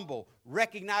 Get humble.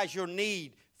 Recognize your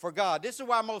need for God. This is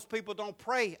why most people don't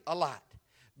pray a lot,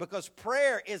 because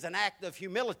prayer is an act of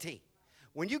humility.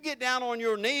 When you get down on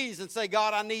your knees and say,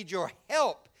 God, I need your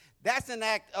help, that's an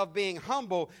act of being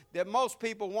humble that most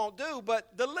people won't do.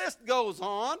 But the list goes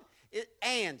on.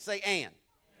 Say and.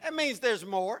 That means there's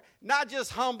more. Not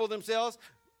just humble themselves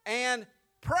and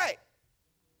pray.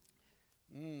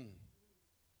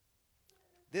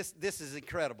 This is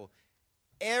incredible.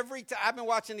 Every time I've been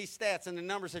watching these stats, and the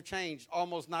numbers have changed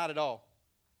almost not at all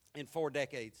in 4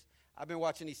 decades. I've been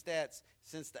watching these stats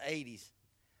since the 80s,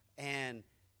 and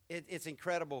it's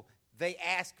incredible. They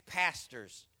ask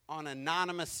pastors on an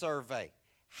anonymous survey,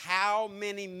 how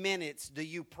many minutes do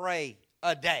you pray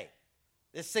a day?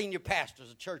 The senior pastors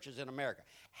of churches in America.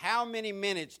 How many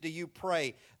minutes do you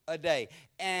pray a day?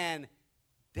 And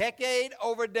decade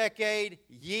over decade,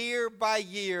 year by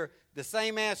year, the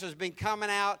same answer has been coming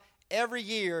out every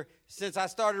year since I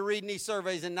started reading these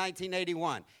surveys in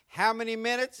 1981. How many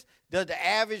minutes does the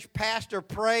average pastor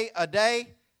pray a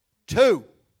day? 2.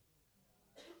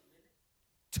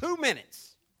 2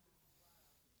 minutes.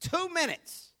 2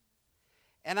 minutes.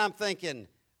 And I'm thinking,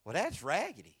 well, that's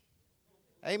raggedy.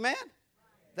 Amen?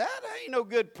 That ain't no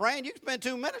good praying. You can spend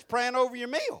 2 minutes praying over your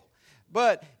meal.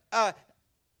 But, and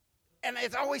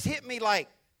it's always hit me like,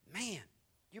 man,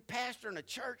 you're pastoring a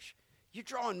church, you're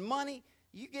drawing money,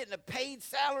 you're getting a paid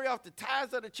salary off the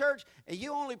tithes of the church, and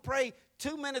you only pray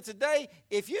 2 minutes a day.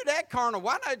 If you're that carnal,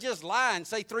 why not just lie and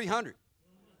say 300?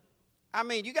 I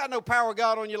mean, you got no power of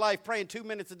God on your life praying 2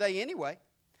 minutes a day anyway.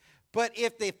 But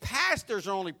if the pastors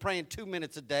are only praying 2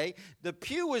 minutes a day, the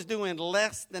pew is doing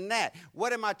less than that.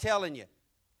 What am I telling you?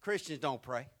 Christians don't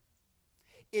pray.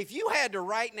 If you had to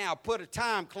right now put a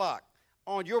time clock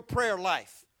on your prayer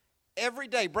life every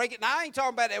day, break it. Now, I ain't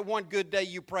talking about that one good day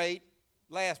you prayed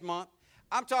last month.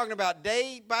 I'm talking about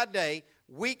day by day,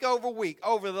 week over week,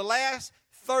 over the last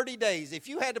 30 days. If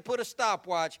you had to put a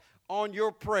stopwatch on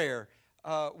your prayer,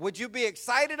 would you be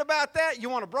excited about that? You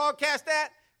want to broadcast that?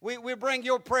 We'll bring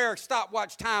your prayer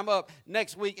stopwatch time up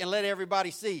next week and let everybody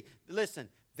see. Listen,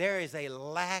 there is a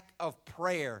lack of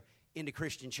prayer in the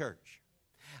Christian church.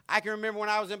 I can remember when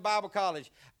I was in Bible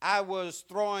college, I was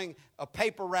throwing a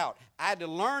paper route. I had to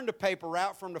learn the paper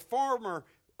route from the former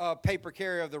paper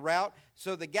carrier of the route.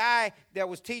 So the guy that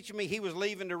was teaching me, he was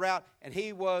leaving the route, and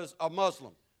he was a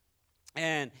Muslim.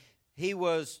 And he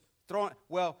was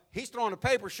he's throwing the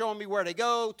paper, showing me where to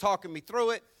go, talking me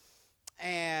through it.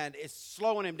 And it's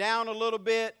slowing him down a little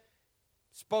bit.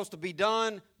 It's supposed to be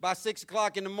done by 6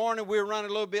 o'clock in the morning. We were running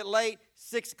a little bit late.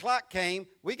 6 o'clock came.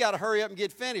 We got to hurry up and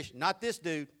get finished. Not this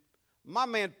dude. My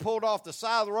man pulled off the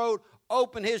side of the road,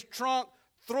 opened his trunk,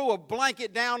 threw a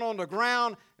blanket down on the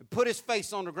ground, and put his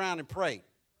face on the ground and prayed.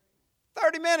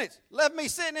 30 minutes. Left me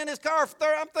sitting in his car for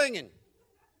 30. I'm thinking,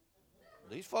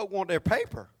 these folk want their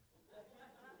paper.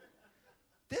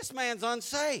 this man's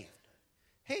unsaved.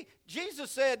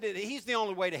 Jesus said that he's the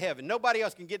only way to heaven. Nobody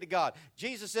else can get to God.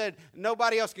 Jesus said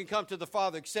nobody else can come to the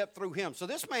Father except through him. So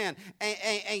this man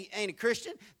ain't a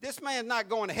Christian. This man's not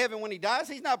going to heaven when he dies.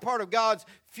 He's not part of God's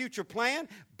future plan,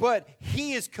 but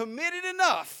he is committed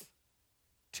enough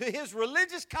to his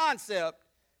religious concept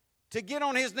to get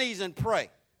on his knees and pray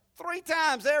 3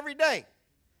 times every day.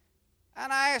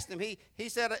 And I asked him, he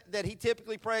said that he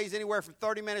typically prays anywhere from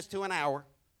 30 minutes to an hour,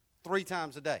 3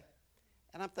 times a day.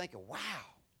 And I'm thinking, wow,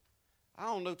 I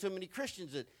don't know too many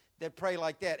Christians that pray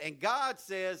like that. And God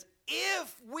says,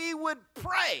 if we would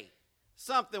pray,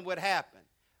 something would happen.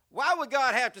 Why would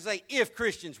God have to say if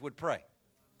Christians would pray?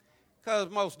 Because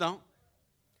most don't.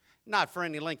 Not for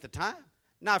any length of time.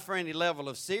 Not for any level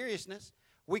of seriousness.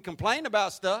 We complain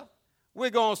about stuff. We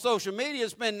go on social media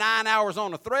and spend 9 hours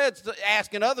on the threads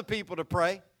asking other people to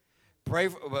pray. Pray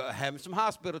for having some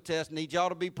hospital tests. Need y'all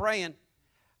to be praying.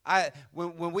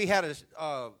 When we had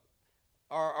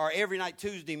our every night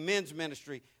Tuesday men's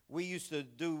ministry, we used to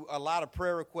do a lot of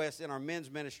prayer requests in our men's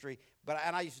ministry.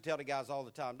 And I used to tell the guys all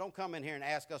the time, don't come in here and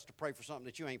ask us to pray for something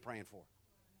that you ain't praying for.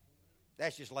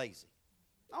 That's just lazy.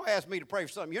 Don't ask me to pray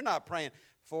for something you're not praying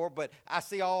for. But I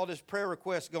see all this prayer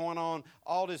requests going on,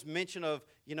 all this mention of,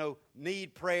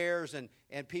 need prayers,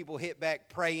 and people hit back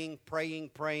praying.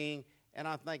 And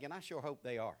I'm thinking, I sure hope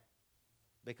they are.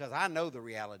 Because I know the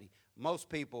reality. Most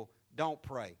people don't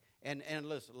pray. And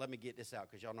listen, let me get this out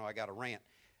because y'all know I got a rant.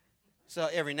 So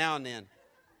every now and then,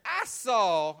 I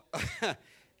saw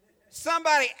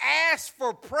somebody ask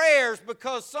for prayers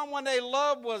because someone they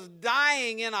loved was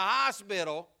dying in a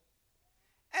hospital.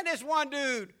 And this one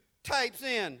dude types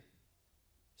in,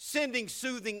 sending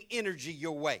soothing energy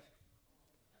your way.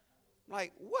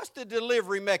 Like, what's the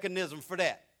delivery mechanism for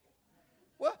that?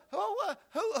 What?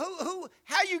 Who?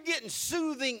 How you getting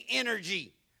soothing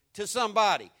energy to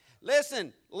somebody?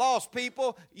 Listen, lost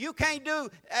people, you can't do,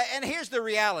 and here's the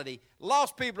reality.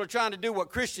 Lost people are trying to do what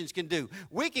Christians can do.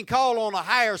 We can call on a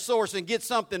higher source and get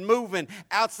something moving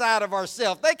outside of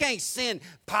ourselves. They can't sending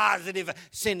positive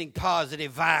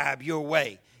vibe your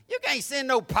way. You can't send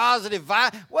no positive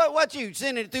vibe. What you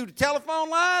sending it through the telephone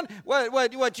line?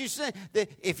 What you send?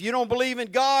 If you don't believe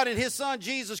in God and his son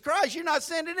Jesus Christ, you're not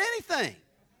sending anything.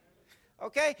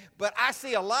 Okay? But I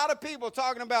see a lot of people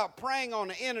talking about praying on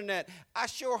the internet. I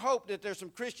sure hope that there's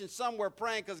some Christians somewhere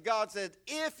praying, because God says,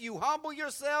 if you humble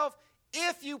yourself,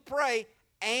 if you pray,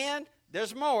 and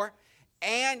there's more,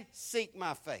 and seek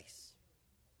my face.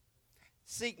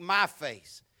 Seek my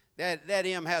face. That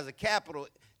M has a capital,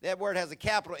 that word has a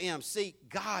capital M. Seek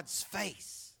God's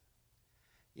face.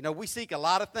 We seek a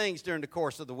lot of things during the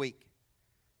course of the week.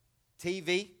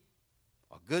 TV,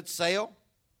 a good sale,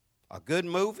 a good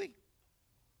movie,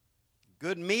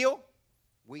 good meal.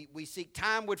 We seek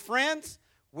time with friends.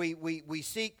 We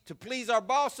seek to please our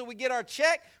boss so we get our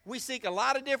check. We seek a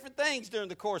lot of different things during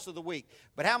the course of the week.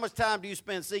 But how much time do you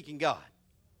spend seeking God?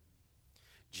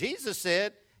 Jesus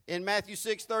said in Matthew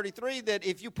 6:33 that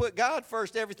if you put God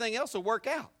first, everything else will work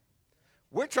out.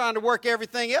 We're trying to work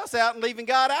everything else out and leaving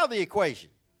God out of the equation.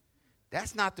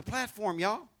 That's not the platform,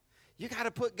 y'all. You got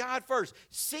to put God first.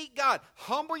 Seek God.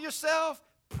 Humble yourself.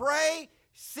 Pray.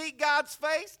 Seek God's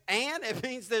face, and it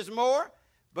means there's more.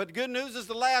 But the good news is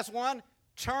the last one.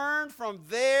 Turn from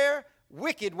their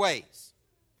wicked ways.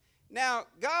 Now,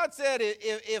 God said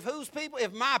if whose people?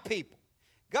 If my people.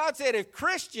 God said if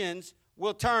Christians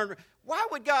will turn. Why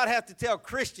would God have to tell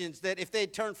Christians that if they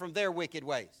turn from their wicked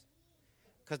ways?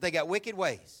 Because they got wicked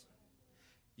ways.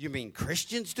 You mean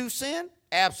Christians do sin?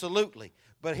 Absolutely.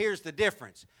 But here's the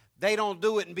difference. They don't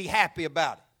do it and be happy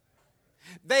about it.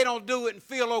 They don't do it and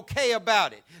feel okay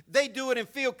about it. They do it and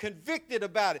feel convicted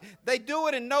about it. They do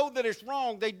it and know that it's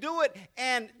wrong. They do it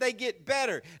and they get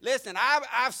better. Listen,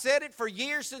 I've said it for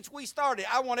years since we started.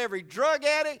 I want every drug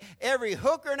addict, every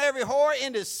hooker, and every whore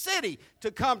in the city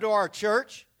to come to our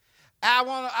church. I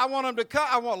want them to come.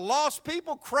 I want lost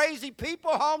people, crazy people,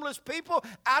 homeless people,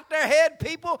 out there head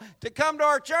people to come to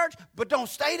our church, but don't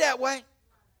stay that way.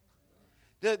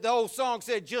 The old song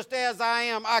said, just as I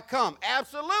am, I come.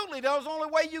 Absolutely, that's the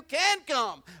only way you can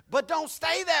come. But don't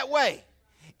stay that way.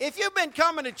 If you've been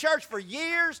coming to church for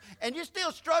years and you're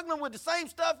still struggling with the same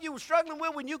stuff you were struggling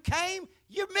with when you came,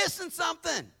 you're missing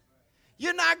something.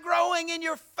 You're not growing in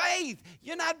your faith.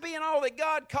 You're not being all that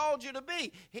God called you to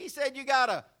be. He said you got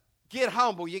to get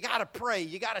humble. You got to pray.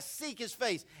 You got to seek his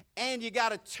face. And you got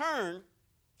to turn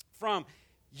from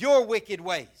your wicked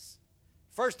ways.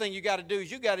 First thing you got to do is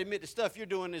you got to admit the stuff you're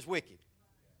doing is wicked.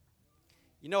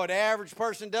 You know what the average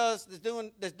person does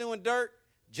that's doing dirt?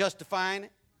 Justifying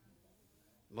it.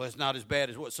 Well, it's not as bad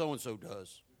as what so-and-so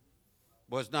does.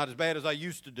 Well, it's not as bad as I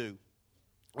used to do.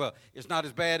 Well, it's not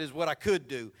as bad as what I could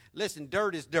do. Listen,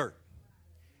 dirt is dirt.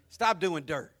 Stop doing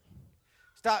dirt.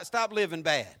 Stop living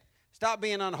bad. Stop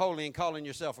being unholy and calling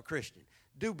yourself a Christian.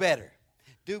 Do better.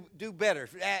 Do better.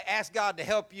 Ask God to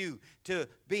help you to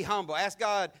be humble. Ask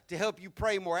God to help you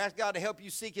pray more. Ask God to help you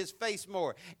seek His face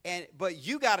more. But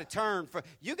you got to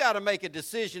you got to make a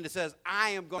decision that says,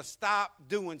 I am going to stop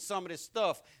doing some of this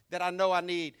stuff that I know I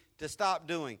need to stop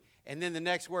doing. And then the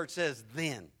next word says,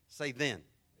 then. Say then.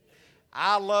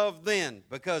 I love then,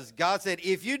 because God said,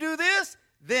 if you do this,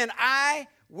 then I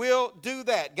will do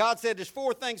that. God said there's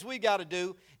 4 things we got to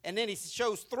do, and then He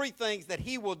shows 3 things that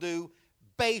He will do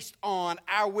based on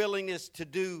our willingness to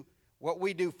do what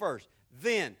we do first.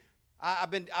 Then,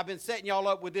 I've been setting y'all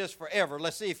up with this forever.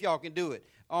 Let's see if y'all can do it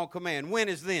on command. When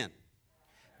is then?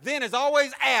 Then is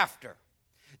always after.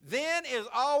 Then is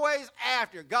always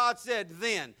after. God said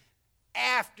then.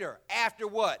 After. After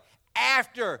what?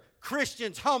 After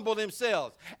Christians humble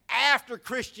themselves, after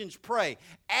Christians pray,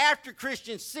 after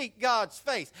Christians seek God's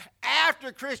face,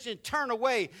 after Christians turn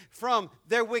away from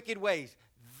their wicked ways,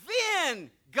 then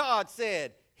God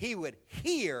said He would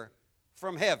hear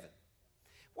from heaven.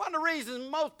 One of the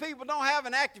reasons most people don't have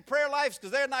an active prayer life is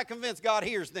because they're not convinced God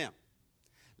hears them.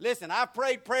 Listen, I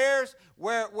prayed prayers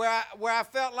where I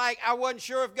felt like I wasn't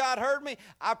sure if God heard me.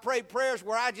 I prayed prayers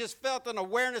where I just felt an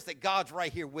awareness that God's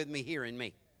right here with me, hearing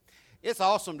me. It's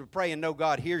awesome to pray and know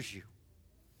God hears you.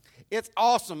 It's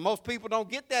awesome. Most people don't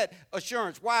get that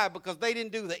assurance. Why? Because they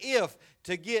didn't do the if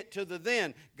to get to the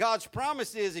then. God's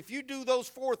promise is if you do those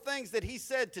 4 things that He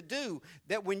said to do,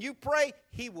 that when you pray,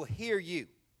 He will hear you.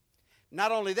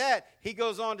 Not only that, He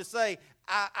goes on to say,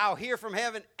 I'll hear from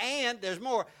heaven, and there's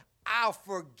more, I'll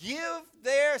forgive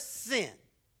their sin.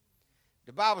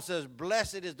 The Bible says,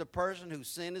 blessed is the person whose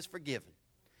sin is forgiven.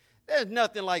 There's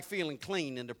nothing like feeling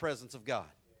clean in the presence of God.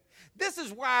 This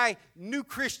is why new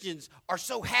Christians are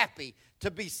so happy to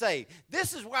be saved.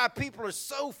 This is why people are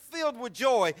so filled with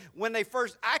joy when they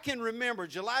first, I can remember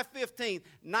July 15th,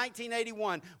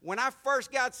 1981, when I first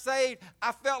got saved,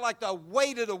 I felt like the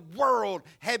weight of the world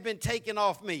had been taken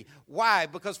off me. Why?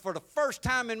 Because for the first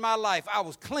time in my life, I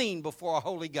was clean before a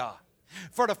holy God.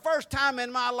 For the first time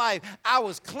in my life, I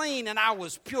was clean and I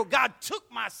was pure. God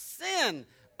took my sin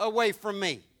away from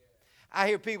me. I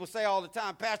hear people say all the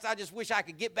time, Pastor, I just wish I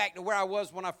could get back to where I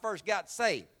was when I first got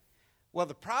saved. Well,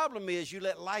 the problem is you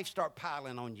let life start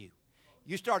piling on you.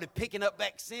 You started picking up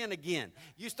back sin again.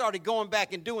 You started going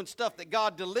back and doing stuff that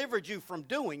God delivered you from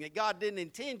doing, that God didn't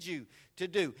intend you to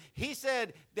do. He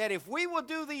said that if we will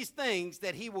do these things,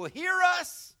 that He will hear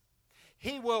us,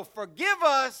 He will forgive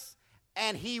us,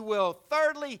 and He will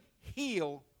thirdly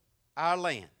heal our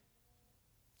land.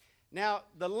 Now,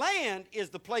 the land is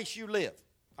the place you live,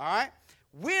 all right?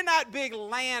 We're not big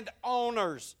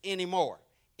landowners anymore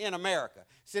in America.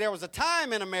 See, there was a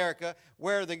time in America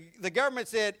where the government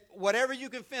said, whatever you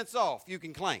can fence off, you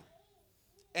can claim.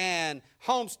 And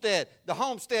the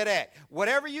Homestead Act,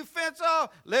 whatever you fence off,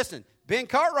 listen, Ben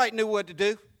Cartwright knew what to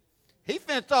do. He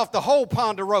fenced off the whole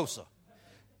Ponderosa.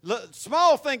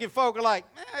 Small thinking folk are like,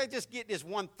 just get this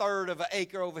 1/3 of an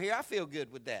acre over here. I feel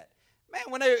good with that. Man,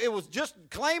 when it was just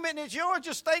claim it and it's yours,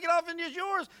 just stake it off and it's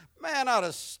yours, man, I'd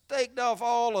have staked off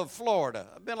all of Florida.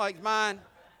 I've been like mine.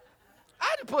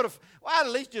 I'd at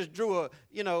least just drew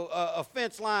a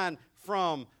fence line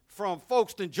from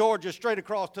Folkestone, Georgia, straight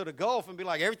across to the Gulf and be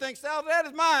like, everything south of that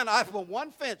is mine. I put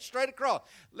one fence straight across.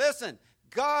 Listen,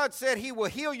 God said He will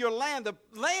heal your land. The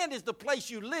land is the place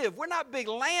you live. We're not big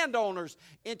landowners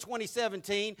in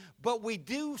 2017, but we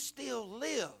do still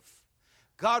live.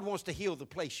 God wants to heal the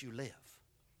place you live.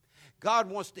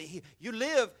 God wants to heal. You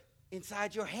live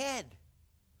inside your head.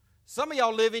 Some of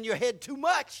y'all live in your head too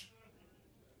much.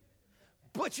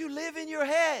 But you live in your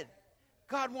head.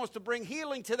 God wants to bring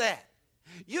healing to that.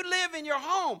 You live in your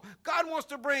home. God wants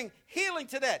to bring healing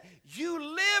to that. You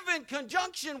live in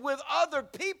conjunction with other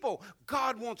people.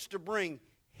 God wants to bring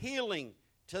healing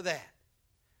to that.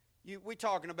 We're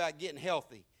talking about getting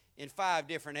healthy in 5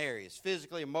 different areas: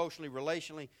 physically, emotionally,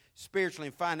 relationally, spiritually,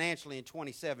 and financially in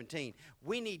 2017.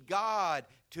 We need God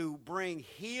to bring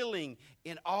healing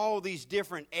in all these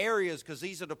different areas because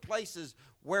these are the places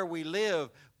where we live.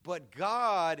 But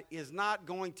God is not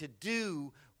going to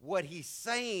do what He's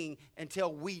saying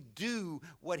until we do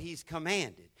what He's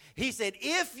commanded. He said,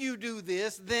 if you do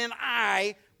this, then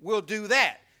I will do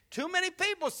that. Too many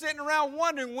people sitting around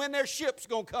wondering when their ship's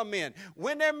going to come in,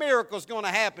 when their miracle's going to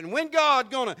happen, when God's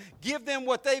going to give them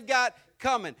what they've got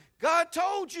coming. God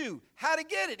told you how to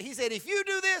get it. He said, if you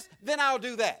do this, then I'll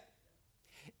do that.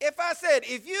 If I said,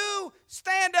 if you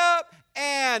stand up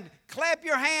and clap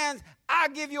your hands, I'll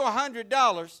give you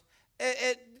 $100,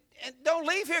 And don't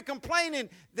leave here complaining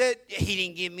that he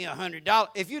didn't give me $100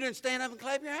 if you didn't stand up and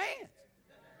clap your hands.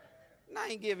 And I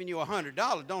ain't giving you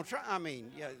 $100. Don't try. I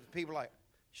mean, yeah, people are like,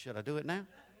 should I do it now?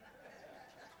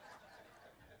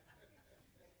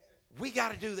 We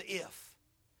got to do the if.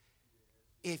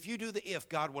 If you do the if,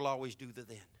 God will always do the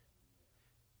then.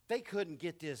 They couldn't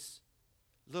get this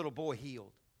little boy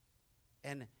healed.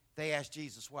 And they asked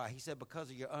Jesus why. He said, because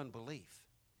of your unbelief.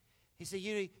 He said,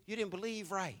 you didn't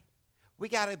believe right. We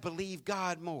got to believe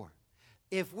God more.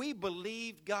 If we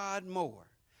believed God more,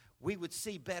 we would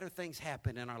see better things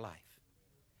happen in our life.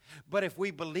 But if we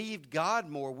believed God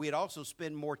more, we'd also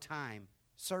spend more time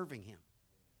serving Him.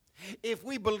 If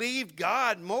we believed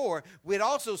God more, we'd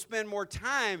also spend more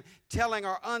time telling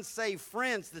our unsaved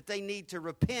friends that they need to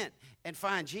repent and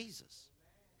find Jesus.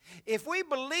 If we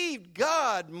believed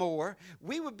God more,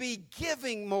 we would be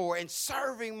giving more and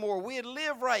serving more. We'd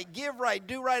live right, give right,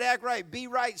 do right, act right, be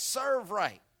right, serve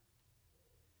right.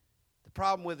 The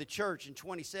problem with the church in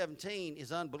 2017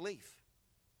 is unbelief.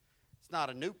 It's not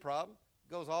a new problem.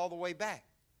 It goes all the way back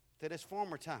to this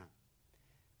former time.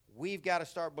 We've got to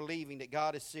start believing that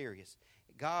God is serious.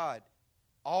 God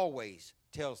always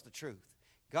tells the truth.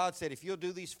 God said, if you'll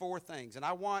do these 4 things, and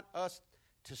I want us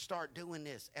to start doing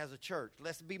this as a church.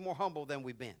 Let's be more humble than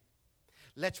we've been.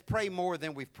 Let's pray more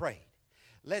than we've prayed.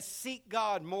 Let's seek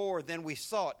God more than we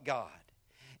sought God.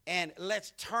 And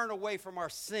let's turn away from our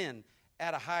sin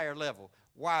at a higher level.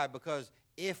 Why? Because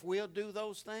if we'll do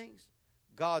those things,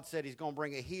 God said He's going to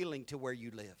bring a healing to where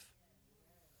you live.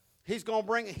 He's going to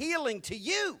bring healing to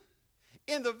you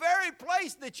in the very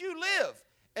place that you live.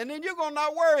 And then you're going to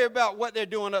not worry about what they're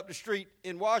doing up the street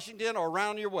in Washington or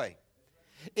around your way.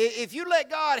 If you let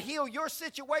God heal your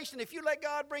situation, if you let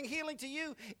God bring healing to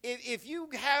you, if you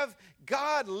have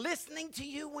God listening to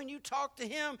you when you talk to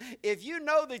Him, if you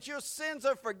know that your sins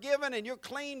are forgiven and you're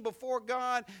clean before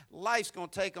God, life's going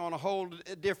to take on a whole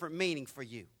different meaning for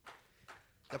you.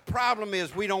 The problem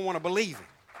is we don't want to believe it.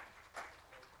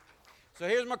 So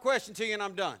here's my question to you, and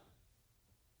I'm done.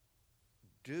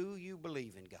 Do you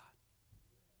believe in God?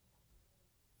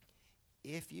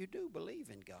 If you do believe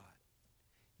in God,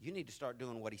 you need to start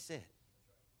doing what He said.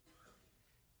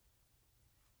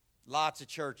 Lots of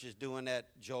churches doing that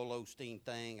Joel Osteen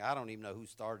thing. I don't even know who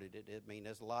started it. I mean,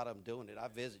 there's a lot of them doing it. I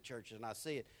visit churches and I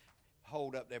see it.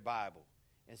 Hold up their Bible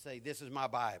and say, this is my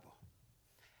Bible.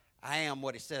 I am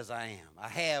what it says I am. I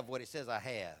have what it says I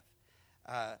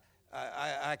have.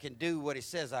 I can do what it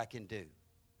says I can do.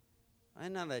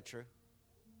 Ain't none of that true.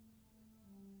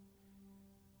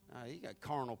 You got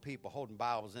carnal people holding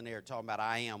Bibles in there talking about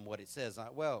I am what it says.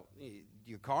 Well,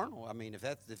 you're carnal. I mean, if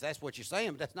that's what you're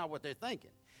saying, but that's not what they're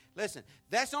thinking. Listen,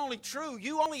 that's only true.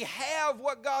 You only have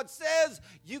what God says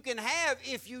you can have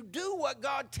if you do what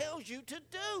God tells you to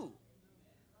do.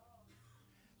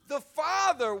 The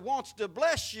Father wants to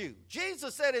bless you.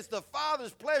 Jesus said it's the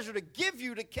Father's pleasure to give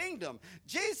you the kingdom.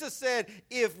 Jesus said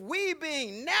if we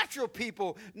being natural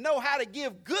people know how to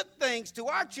give good things to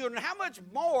our children, how much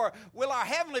more will our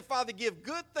Heavenly Father give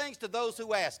good things to those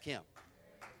who ask Him?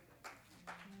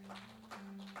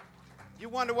 You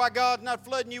wonder why God's not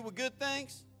flooding you with good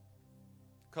things?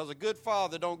 Because a good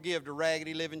father don't give to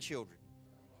raggedy living children.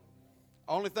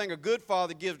 Only thing a good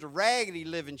father gives to raggedy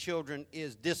living children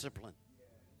is discipline,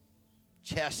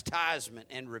 chastisement,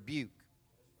 and rebuke.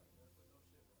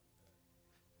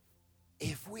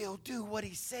 If we'll do what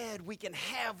He said, we can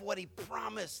have what He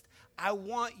promised. I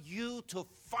want you to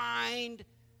find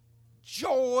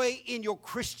joy in your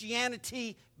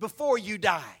Christianity before you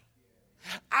die.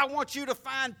 I want you to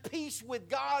find peace with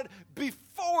God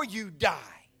before you die.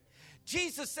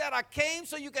 Jesus said, I came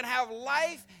so you can have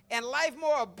life and life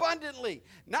more abundantly.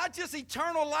 Not just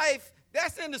eternal life,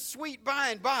 that's in the sweet by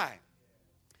and by.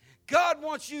 God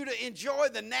wants you to enjoy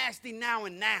the nasty now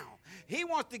and now. He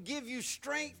wants to give you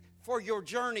strength for your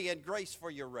journey and grace for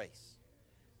your race.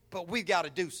 But we've got to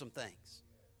do some things.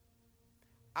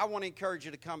 I want to encourage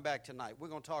you to come back tonight. We're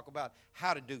going to talk about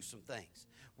how to do some things.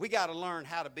 We got to learn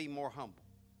how to be more humble.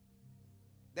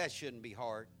 That shouldn't be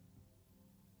hard.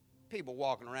 People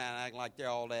walking around acting like they're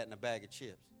all that in a bag of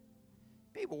chips.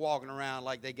 People walking around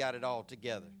like they got it all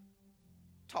together.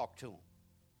 Talk to them.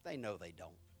 They know they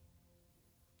don't.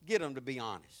 Get them to be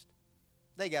honest.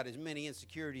 They got as many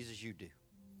insecurities as you do.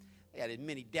 They got as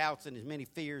many doubts and as many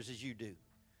fears as you do.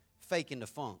 Faking the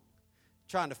funk.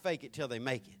 Trying to fake it till they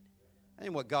make it. That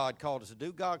ain't what God called us to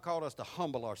do. God called us to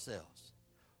humble ourselves.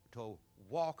 To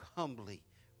walk humbly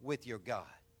with your God.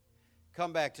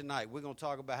 Come back tonight. We're going to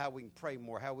talk about how we can pray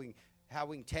more. How we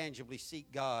can tangibly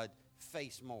seek God's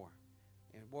face more.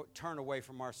 And turn away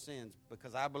from our sins.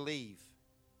 Because I believe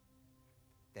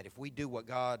that if we do what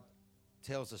God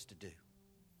tells us to do,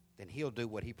 then he'll do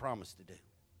what he promised to do.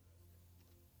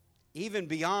 Even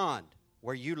beyond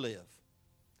where you live.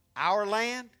 Our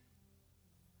land,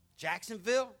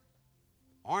 Jacksonville,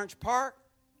 Orange Park,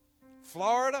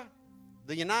 Florida,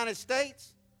 the United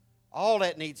States, all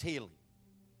that needs healing.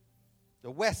 The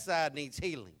West Side needs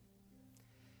healing.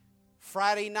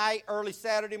 Friday night, early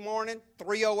Saturday morning,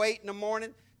 3:08 in the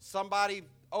morning, somebody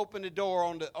opened the door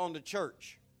on the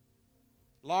church.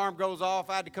 Alarm goes off.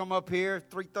 I had to come up here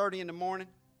 3:30 in the morning.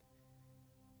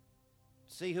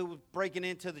 See who was breaking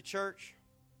into the church.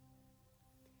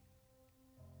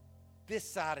 This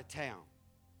side of town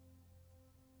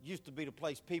used to be the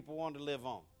place people wanted to live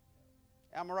on.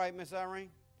 Am I right, Miss Irene?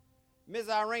 Miss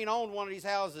Irene owned one of these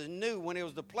houses and knew when it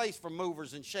was the place for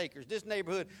movers and shakers. This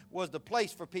neighborhood was the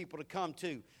place for people to come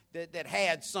to that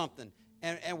had something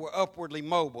and were upwardly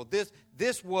mobile.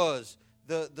 This was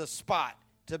the spot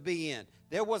to be in.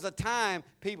 There was a time,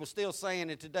 people still saying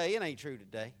it today. It ain't true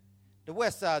today. The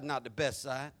West Side's not the best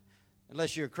side,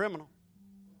 unless you're a criminal.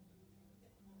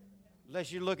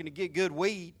 Unless you're looking to get good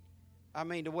weed. I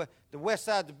mean, the West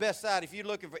Side's the best side if you're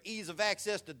looking for ease of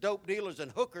access to dope dealers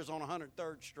and hookers on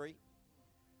 103rd Street.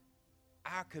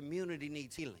 Our community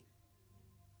needs healing.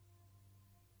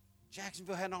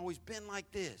 Jacksonville hadn't always been like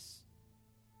this.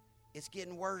 It's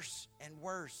getting worse and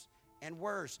worse and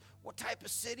worse. What type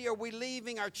of city are we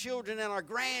leaving our children and our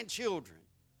grandchildren?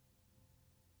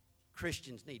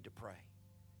 Christians need to pray.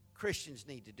 Christians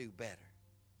need to do better.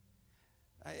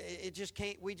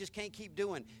 We just can't keep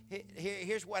doing.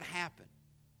 Here's what happened.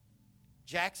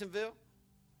 Jacksonville,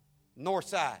 North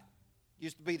Side,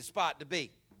 used to be the spot to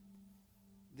be.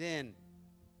 Then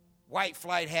white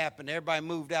flight happened. Everybody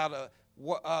moved out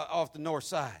off the North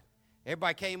Side.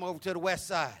 Everybody came over to the West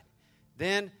Side.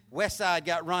 Then West Side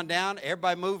got run down.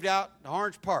 Everybody moved out to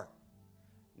Orange Park.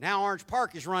 Now Orange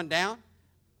Park is run down.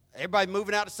 Everybody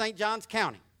moving out to St. Johns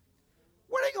County.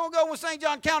 Where are they going to go when St.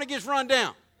 Johns County gets run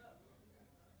down?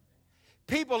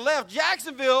 People left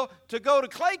Jacksonville to go to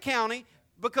Clay County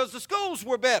because the schools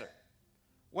were better.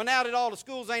 Well, now that all the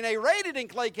schools ain't A-rated in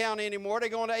Clay County anymore, they're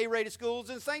going to A-rated schools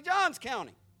in St. Johns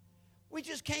County. We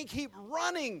just can't keep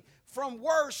running from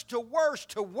worse to worse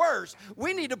to worse.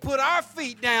 We need to put our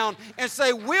feet down and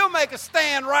say, we'll make a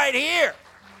stand right here.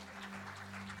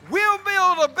 We'll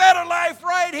build a better life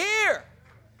right here.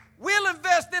 We'll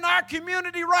invest in our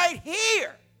community right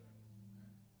here.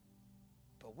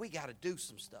 But we got to do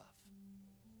some stuff.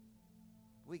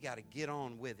 We got to get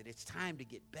on with it. It's time to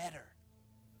get better.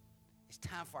 It's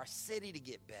time for our city to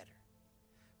get better.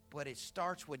 But it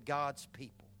starts with God's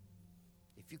people.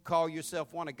 If you call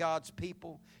yourself one of God's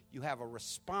people, you have a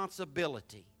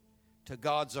responsibility to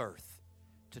God's earth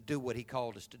to do what he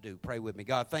called us to do. Pray with me.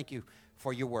 God, thank you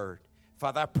for your word.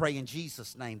 Father, I pray in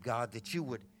Jesus' name, God, that you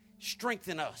would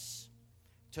strengthen us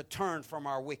to turn from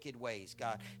our wicked ways,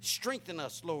 God. Strengthen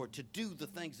us, Lord, to do the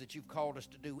things that you've called us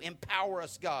to do. Empower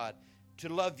us, God, to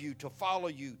love you, to follow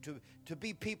you, to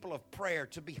be people of prayer,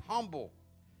 to be humble,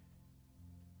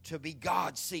 to be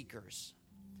God seekers.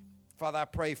 Father, I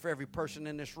pray for every person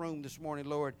in this room this morning,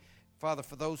 Lord. Father,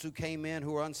 for those who came in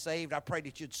who are unsaved, I pray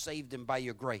that you'd save them by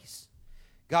your grace.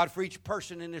 God, for each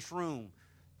person in this room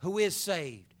who is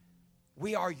saved,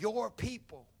 we are your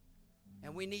people,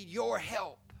 and we need your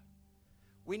help.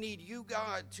 We need you,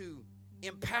 God, to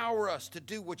empower us to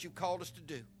do what you've called us to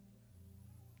do.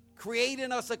 Create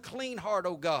in us a clean heart,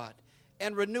 O God,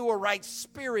 and renew a right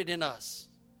spirit in us.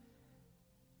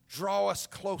 Draw us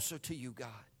closer to you, God.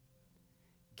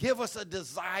 Give us a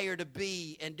desire to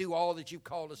be and do all that you've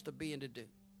called us to be and to do.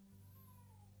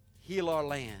 Heal our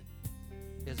land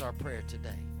is our prayer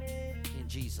today. In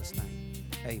Jesus' name,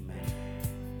 amen.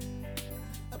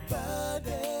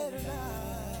 Abundant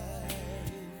life.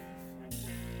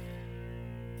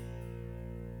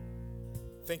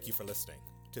 Thank you for listening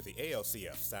to the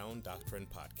ALCF Sound Doctrine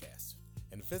Podcast,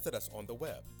 and visit us on the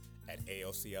web at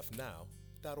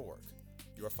alcfnow.org.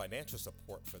 Your financial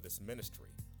support for this ministry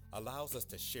allows us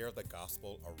to share the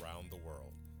gospel around the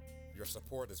world. Your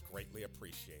support is greatly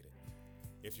appreciated.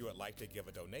 If you would like to give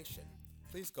a donation,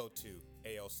 please go to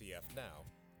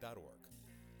alcfnow.org.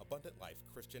 Abundant Life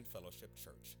Christian Fellowship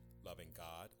Church, loving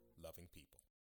God, loving people.